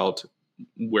the child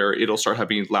where it'll start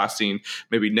having lasting,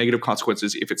 maybe negative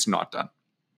consequences if it's not done?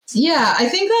 Yeah, I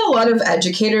think that a lot of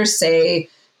educators say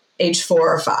age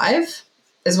 4 or 5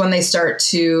 is when they start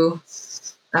to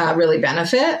really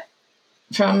benefit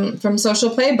from social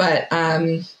play. But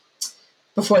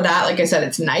before that, like I said,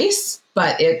 it's nice,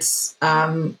 but it's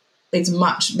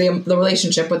much, the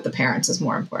relationship with the parents is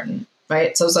more important,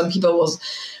 right? So some people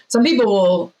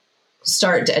will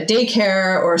start at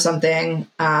daycare or something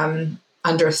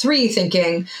under 3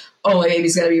 thinking, oh, my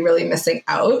baby's going to be really missing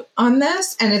out on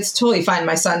this. And it's totally fine.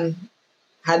 My son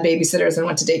had babysitters and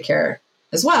went to daycare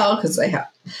as well, because I have,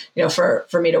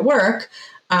 for me to work.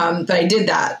 But I did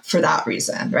that for that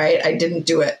reason, right? I didn't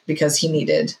do it because he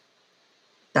needed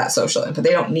that social input.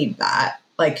 They don't need that.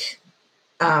 Like,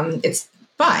 it's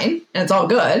fine and it's all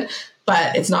good,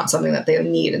 but it's not something that they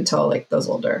need until like those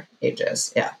older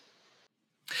ages. Yeah.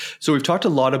 So we've talked a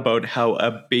lot about how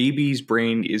a baby's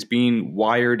brain is being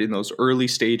wired in those early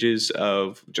stages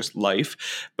of just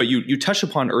life. But you touched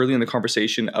upon early in the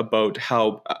conversation about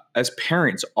how as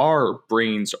parents, our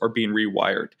brains are being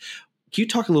rewired. Can you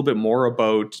talk a little bit more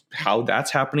about how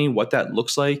that's happening, what that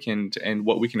looks like, and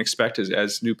what we can expect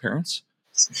as new parents?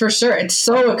 For sure. It's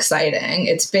so exciting.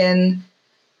 It's been,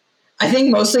 I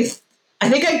think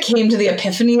I came to the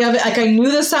epiphany of it. Like I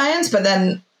knew the science, but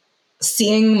then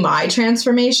seeing my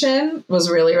transformation was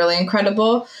really, really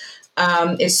incredible.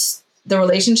 The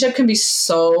relationship can be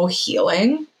so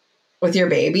healing with your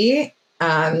baby.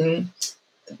 So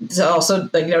also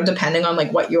like, depending on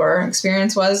like what your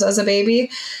experience was as a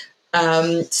baby.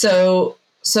 So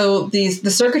the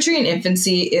circuitry in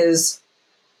infancy is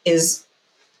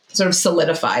sort of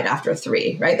solidified after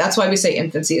 3, right? That's why we say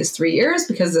infancy is 3 years,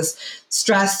 because this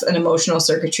stress and emotional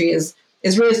circuitry is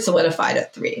really solidified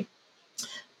at 3.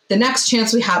 The next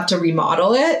chance we have to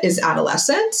remodel it is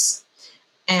adolescence.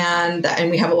 And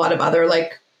we have a lot of other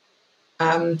like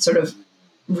sort of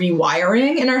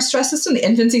rewiring in our stress system. The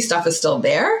infancy stuff is still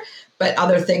there, but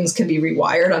other things can be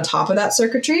rewired on top of that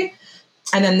circuitry.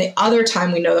 And then the other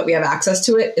time we know that we have access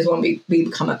to it is when we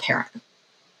become a parent.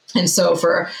 And so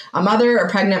for a mother, a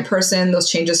pregnant person, those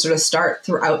changes sort of start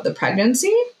throughout the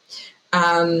pregnancy.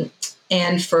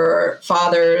 And for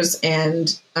fathers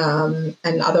and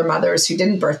other mothers who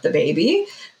didn't birth the baby,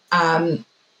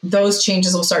 those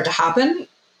changes will start to happen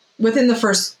within the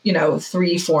first,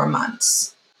 3-4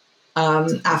 months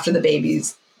after the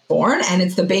baby's born. And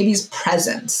it's the baby's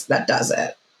presence that does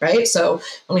it, right? So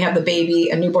when we have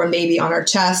a newborn baby on our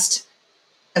chest,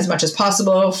 as much as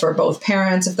possible for both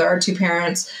parents, if there are two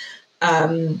parents,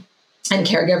 and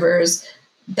caregivers,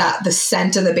 that the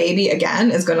scent of the baby,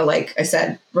 again, is going to, like I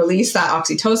said, release that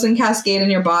oxytocin cascade in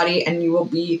your body, and you will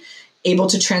be able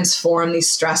to transform these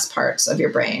stress parts of your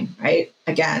brain, right?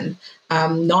 Again,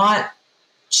 not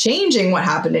changing what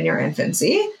happened in your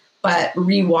infancy, but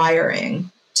rewiring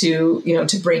to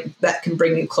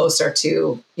bring you closer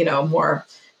to, more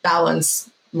balance,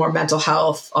 more mental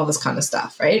health, all this kind of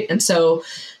stuff, right? And so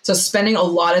spending a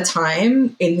lot of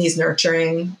time in these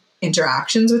nurturing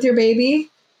interactions with your baby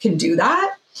can do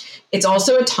that. It's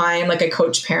also a time, like I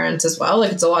coach parents as well.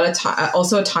 Like it's a lot of time,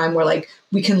 also a time where like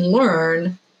we can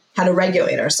learn how to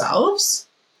regulate ourselves,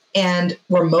 and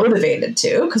we're motivated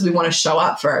to, because we want to show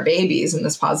up for our babies in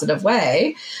this positive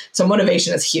way. So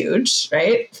motivation is huge,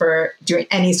 right? For doing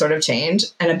any sort of change.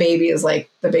 And a baby is like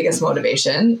the biggest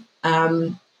motivation.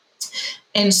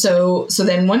 And so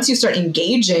then once you start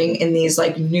engaging in these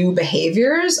like new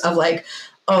behaviors of like,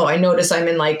 oh, I notice I'm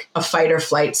in like a fight or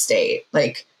flight state.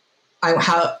 Like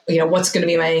what's going to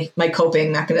be my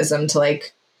coping mechanism to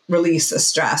like release the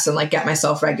stress and like get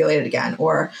myself regulated again?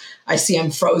 Or I see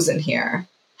I'm frozen here.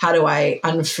 How do I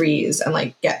unfreeze and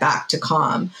like get back to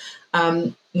calm?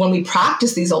 When we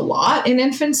practice these a lot in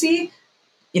infancy,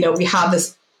 we have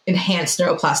this enhanced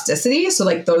neuroplasticity. So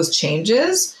like those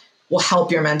changes will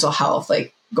help your mental health,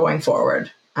 like going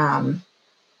forward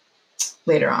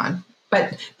later on.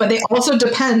 But they also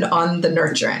depend on the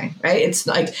nurturing, right? It's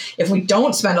like if we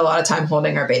don't spend a lot of time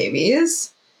holding our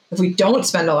babies, if we don't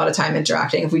spend a lot of time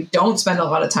interacting, if we don't spend a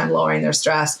lot of time lowering their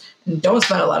stress and don't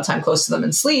spend a lot of time close to them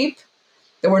in sleep,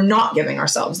 then we're not giving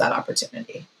ourselves that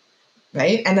opportunity,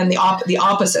 right? And then the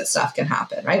opposite stuff can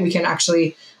happen, right? We can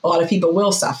actually, a lot of people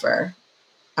will suffer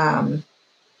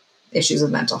issues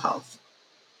with mental health.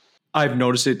 I've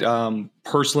noticed it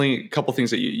personally. A couple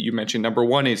things that you mentioned. Number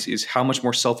one is how much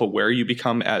more self-aware you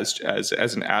become as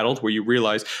an adult, where you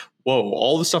realize, whoa,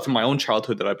 all the stuff in my own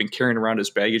childhood that I've been carrying around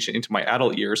as baggage into my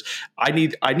adult years, I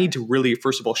need to really,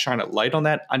 first of all, shine a light on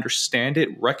that, understand it,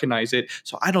 recognize it,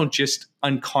 so I don't just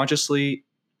unconsciously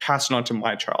pass it on to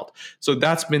my child. So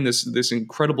that's been this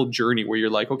incredible journey where you're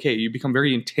like, okay, you become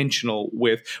very intentional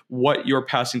with what you're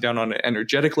passing down on an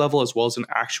energetic level as well as an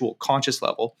actual conscious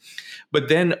level. But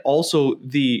then also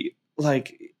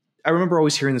I remember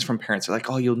always hearing this from parents. They're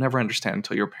like, oh, you'll never understand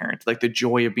until you're a parent, like the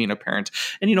joy of being a parent.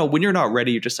 And, when you're not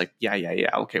ready, you're just like, yeah,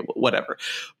 okay, whatever.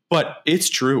 But it's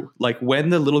true. Like when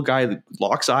the little guy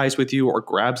locks eyes with you or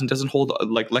grabs and doesn't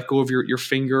let go of your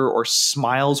finger, or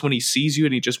smiles when he sees you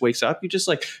and he just wakes up, you just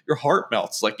like, your heart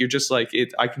melts. Like you're just like,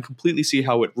 I can completely see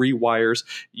how it rewires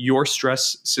your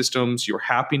stress systems, your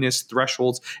happiness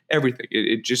thresholds, everything.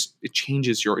 It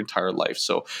changes your entire life.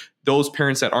 So those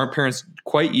parents that aren't parents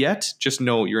quite yet, just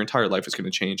know your entire life is going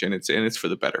to change, and it's for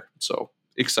the better. So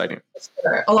exciting.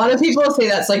 A lot of people say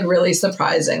that's like really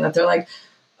surprising, that they're like,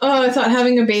 oh, I thought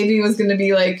having a baby was going to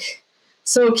be like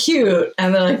so cute.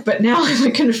 And they're like, but now I'm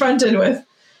like confronted with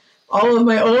all of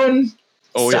my own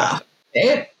stuff.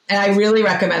 Yeah. Right? And I really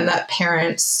recommend that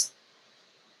parents,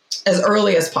 as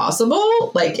early as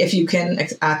possible, like if you can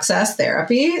access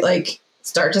therapy, like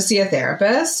start to see a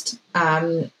therapist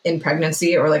in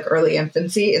pregnancy or like early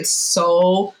infancy. It's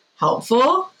so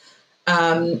helpful.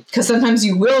 Because sometimes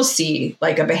you will see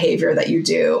like a behavior that you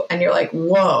do and you're like,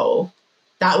 whoa,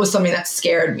 that was something that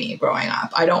scared me growing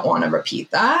up. I don't want to repeat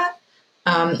that.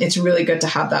 It's really good to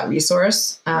have that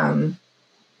resource.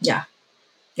 Yeah.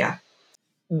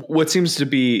 What seems to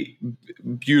be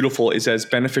beautiful is as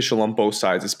beneficial on both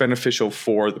sides. It's beneficial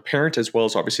for the parent as well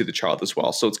as obviously the child as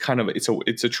well. So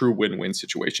it's a true win-win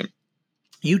situation.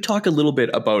 You talk a little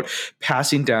bit about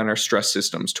passing down our stress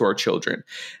systems to our children.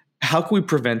 How can we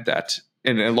prevent that?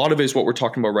 And a lot of it is what we're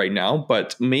talking about right now,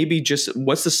 but maybe just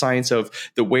what's the science of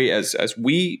the way as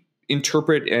we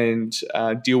interpret and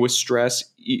deal with stress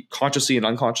consciously and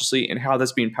unconsciously, and how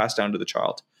that's being passed down to the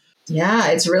child? Yeah,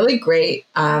 it's really great.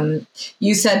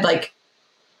 You said like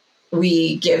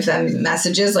we give them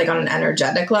messages like on an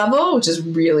energetic level, which is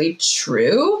really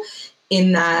true,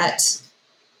 in that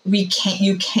you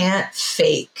can't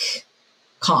fake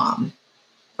calm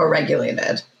or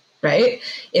regulated. Right?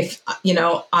 If,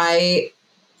 right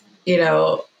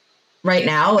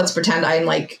now, let's pretend I'm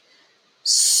like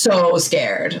so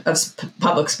scared of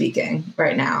public speaking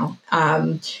right now.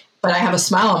 But I have a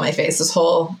smile on my face this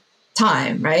whole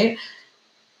time, right?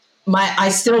 I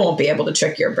still won't be able to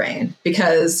trick your brain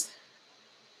because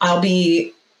I'll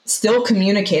be still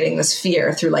communicating this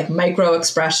fear through like micro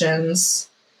expressions.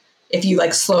 If you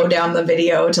like slow down the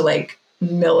video to like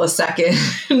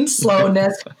millisecond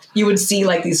slowness, you would see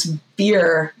like these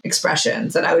fear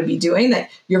expressions that I would be doing that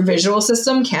your visual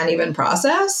system can't even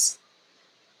process.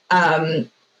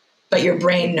 But your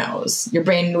brain knows. Your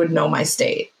brain would know my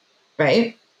state,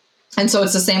 right? And so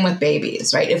it's the same with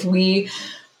babies, right? If we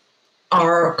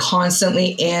are constantly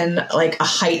in like a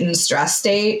heightened stress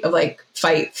state of like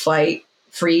fight, flight,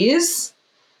 freeze,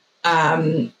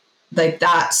 like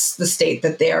that's the state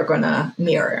that they are going to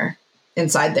mirror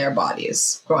inside their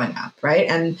bodies growing up, right?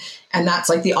 And that's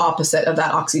like the opposite of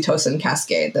that oxytocin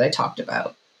cascade that I talked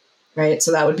about, right?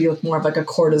 So that would be more of like a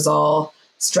cortisol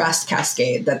stress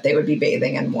cascade that they would be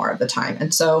bathing in more of the time.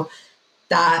 And so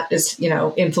that is,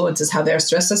 influences how their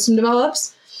stress system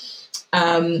develops.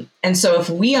 And so if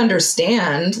we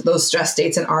understand those stress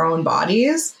states in our own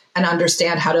bodies and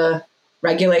understand how to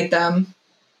regulate them,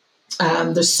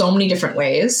 there's so many different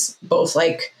ways, both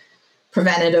like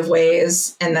preventative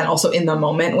ways and then also in the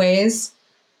moment ways.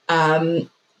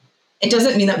 It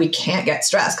doesn't mean that we can't get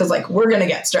stressed because like we're going to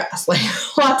get stressed like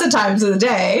lots of times of the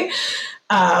day.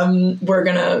 We're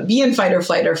going to be in fight or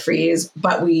flight or freeze,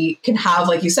 but we can have,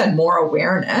 like you said, more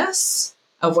awareness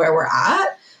of where we're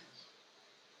at,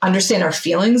 understand our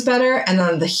feelings better. And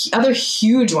then the other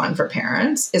huge one for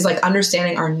parents is like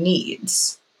understanding our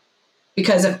needs.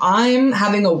 Because if I'm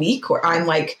having a week where I'm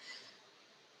like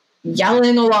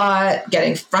yelling a lot,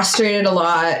 getting frustrated a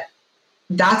lot,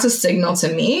 that's a signal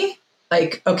to me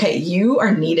like, okay, you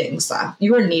are needing stuff.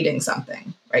 You are needing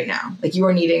something right now. Like you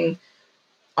are needing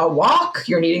a walk,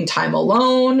 you're needing time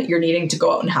alone, you're needing to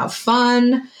go out and have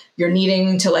fun, you're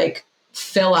needing to like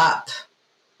fill up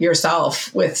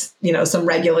yourself with, some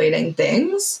regulating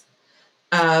things,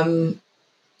 so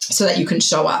that you can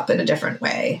show up in a different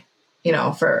way,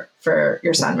 for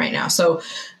your son right now. So,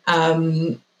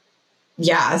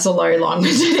 it's a very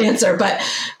long-winded answer, but,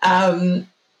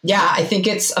 I think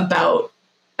it's about,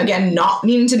 again, not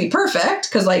needing to be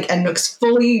perfect and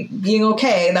fully being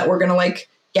okay that we're going to like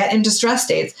get into stress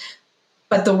states.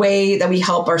 But the way that we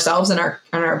help ourselves and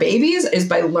our babies is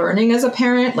by learning as a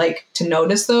parent, like to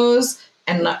notice those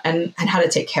and how to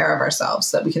take care of ourselves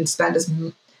so that we can spend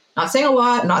not saying a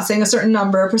lot, not saying a certain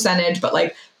number, percentage, but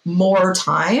like more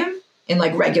time in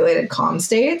like regulated calm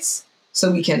states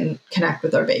so we can connect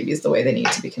with our babies the way they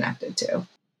need to be connected to.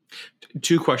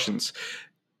 2 questions.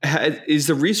 Is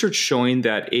the research showing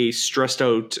that a stressed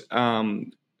out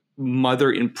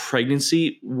mother in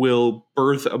pregnancy will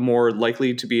birth a more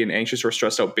likely to be an anxious or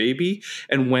stressed out baby?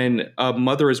 And when a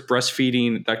mother is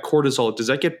breastfeeding, that cortisol, does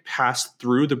that get passed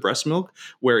through the breast milk,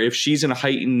 where if she's in a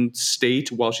heightened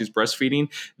state while she's breastfeeding,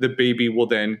 the baby will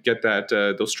then get that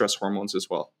those stress hormones as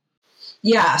well?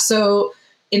 Yeah. So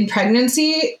in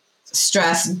pregnancy,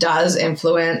 stress does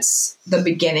influence the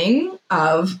beginning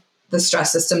of the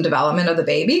stress system development of the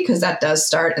baby because that does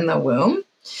start in the womb.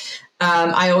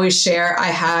 I always share,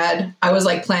 I was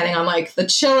like planning on like the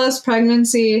chillest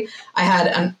pregnancy. I had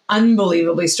an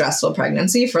unbelievably stressful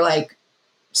pregnancy for like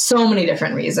so many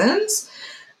different reasons.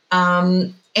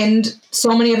 And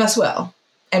so many of us will,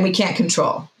 and we can't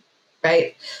control,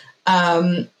 right?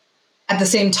 At the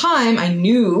same time, I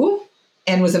knew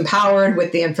and was empowered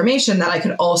with the information that I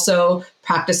could also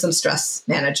practice some stress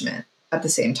management at the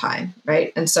same time,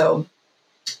 right? And so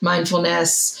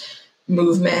mindfulness,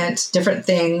 movement, different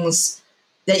things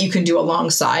that you can do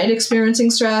alongside experiencing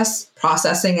stress,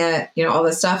 processing it, all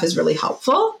this stuff is really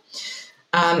helpful.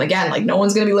 Again, like no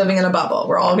one's going to be living in a bubble.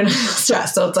 We're all going to feel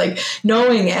stressed. So it's like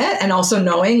knowing it and also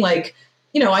knowing like,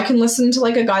 I can listen to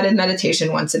like a guided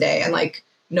meditation once a day and like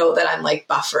know that I'm like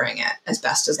buffering it as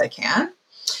best as I can.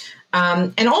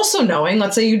 And also knowing,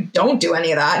 let's say you don't do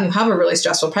any of that and you have a really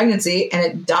stressful pregnancy and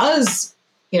it does,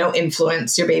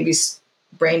 influence your baby's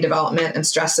brain development and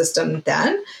stress system,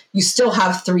 then you still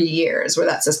have 3 years where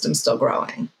that system's still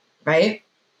growing, right?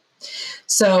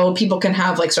 So people can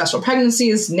have like stressful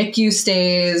pregnancies, NICU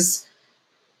stays,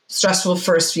 stressful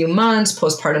first few months,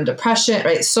 postpartum depression,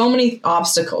 right? So many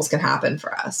obstacles can happen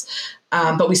for us,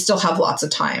 but we still have lots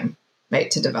of time, right,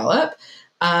 to develop.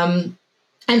 And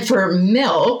for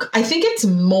milk, I think it's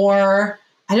more,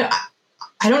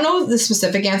 I don't know the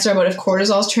specific answer about if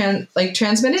cortisol is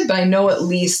transmitted, but I know at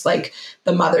least like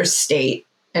the mother's state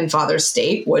and father's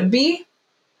state would be,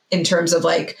 in terms of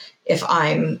like if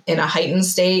I'm in a heightened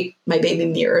state, my baby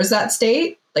mirrors that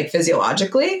state like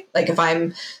physiologically. Like if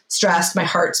I'm stressed, my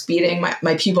heart's beating,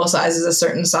 my pupil size is a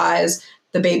certain size,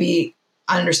 the baby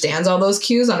understands all those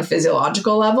cues on a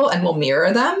physiological level and will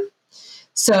mirror them.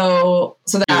 So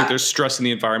that there's stress in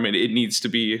the environment, it needs to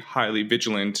be highly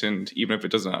vigilant, and even if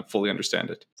it doesn't fully understand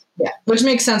it. Yeah, which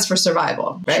makes sense for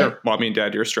survival, right? Sure. Mommy and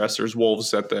dad, you're stressed. There's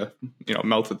wolves at the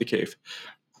mouth of the cave.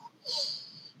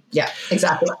 Yeah,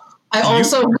 exactly. I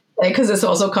also, because this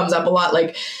also comes up a lot,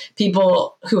 like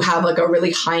people who have like a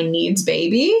really high needs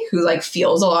baby who like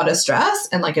feels a lot of stress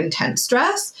and like intense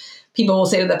stress, people will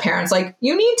say to the parents, like,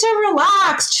 you need to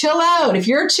relax, chill out. If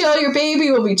you're chill, your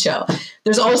baby will be chill.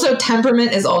 There's also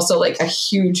temperament is also like a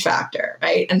huge factor,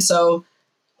 right? And so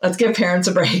let's give parents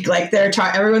a break. Like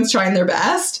everyone's trying their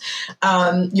best.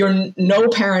 No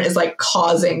parent is like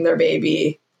causing their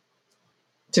baby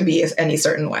to be any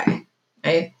certain way,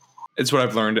 right? It's what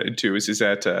I've learned too, is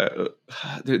that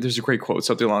there's a great quote,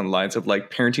 something along the lines of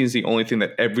like, parenting is the only thing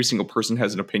that every single person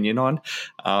has an opinion on.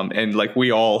 And like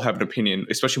we all have an opinion,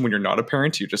 especially when you're not a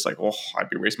parent. You're just like, oh, I'd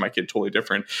be raising my kid totally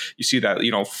different. You see that,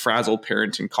 frazzled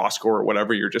parent in Costco or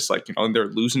whatever, you're just like, and they're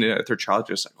losing it at their child.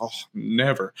 Just like, oh,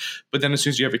 never. But then as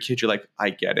soon as you have a kid, you're like, I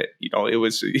get it. It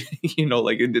was,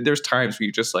 like there's times where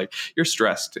you just like, you're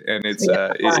stressed and it's,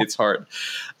 it's hard.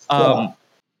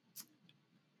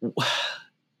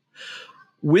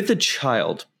 With a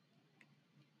child,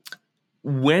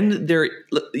 when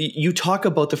you talk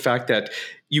about the fact that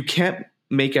you can't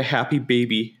make a happy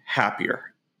baby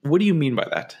happier. What do you mean by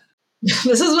that?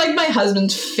 This is like my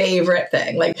husband's favorite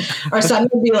thing. Like our son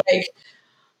would be like,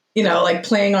 like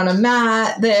playing on a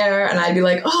mat there. And I'd be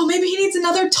like, oh, maybe he needs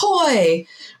another toy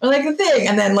or like a thing.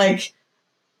 And then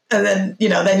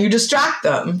then you distract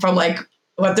them from like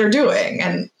what they're doing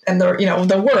and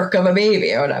the work of a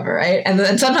baby or whatever, right? And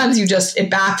then sometimes it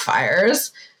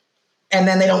backfires and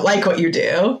then they don't like what you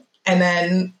do and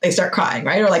then they start crying,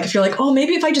 right? Or like if you're like, oh,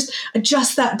 maybe if I just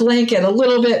adjust that blanket a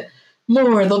little bit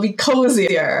more, they'll be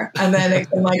cozier, and then it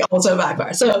can like also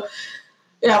backfire. So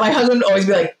yeah, my husband would always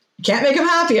be like, you can't make him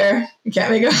happier. You can't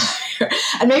make him happier.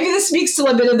 And maybe this speaks to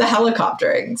a bit of the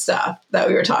helicoptering stuff that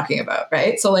we were talking about,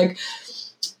 right? So like,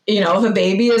 if a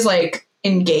baby is like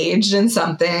engaged in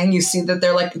something, you see that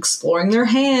they're like exploring their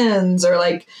hands or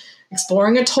like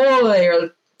exploring a toy or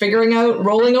figuring out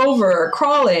rolling over or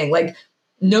crawling, like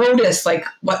notice like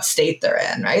what state they're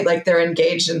in, right? Like they're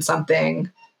engaged in something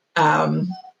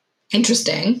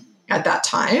interesting at that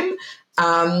time.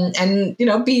 And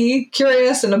be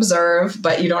curious and observe,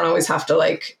 but you don't always have to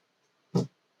like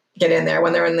get in there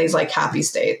when they're in these like happy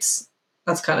states.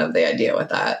 That's kind of the idea with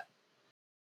that.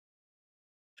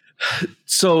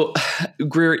 So,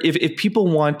 Greer, if people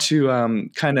want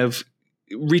to kind of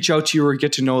reach out to you or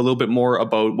get to know a little bit more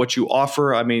about what you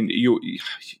offer, I mean, you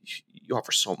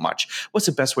offer so much. What's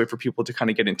the best way for people to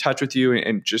kind of get in touch with you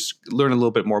and just learn a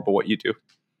little bit more about what you do?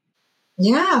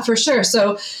 Yeah, for sure.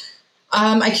 So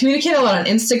I communicate a lot on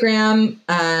Instagram.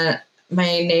 My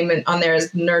name on there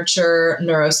is Nurture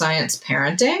Neuroscience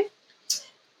Parenting.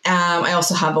 I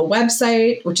also have a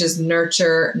website, which is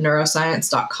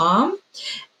nurtureneuroscience.com.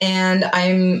 And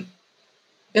I'm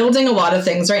building a lot of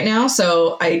things right now.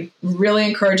 So I really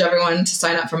encourage everyone to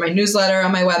sign up for my newsletter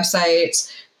on my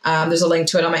website. There's a link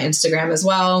to it on my Instagram as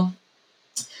well.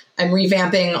 I'm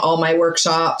revamping all my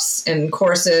workshops and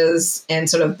courses and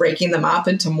sort of breaking them up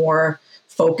into more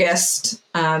focused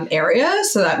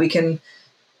areas so that we can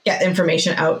get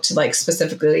information out to like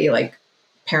specifically like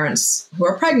parents who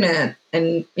are pregnant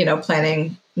and, need a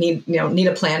plan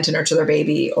to nurture their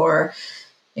baby or,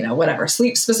 whatever,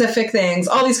 sleep specific things,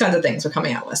 all these kinds of things we're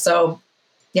coming out with. So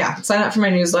yeah, sign up for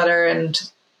my newsletter and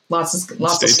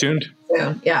Stay tuned.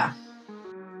 Yeah.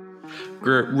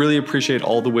 Really appreciate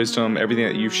all the wisdom, everything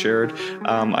that you've shared.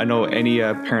 I know any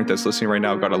parent that's listening right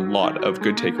now got a lot of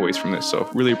good takeaways from this. So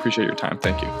really appreciate your time.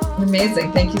 Thank you.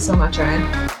 Amazing. Thank you so much,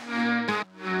 Ryan.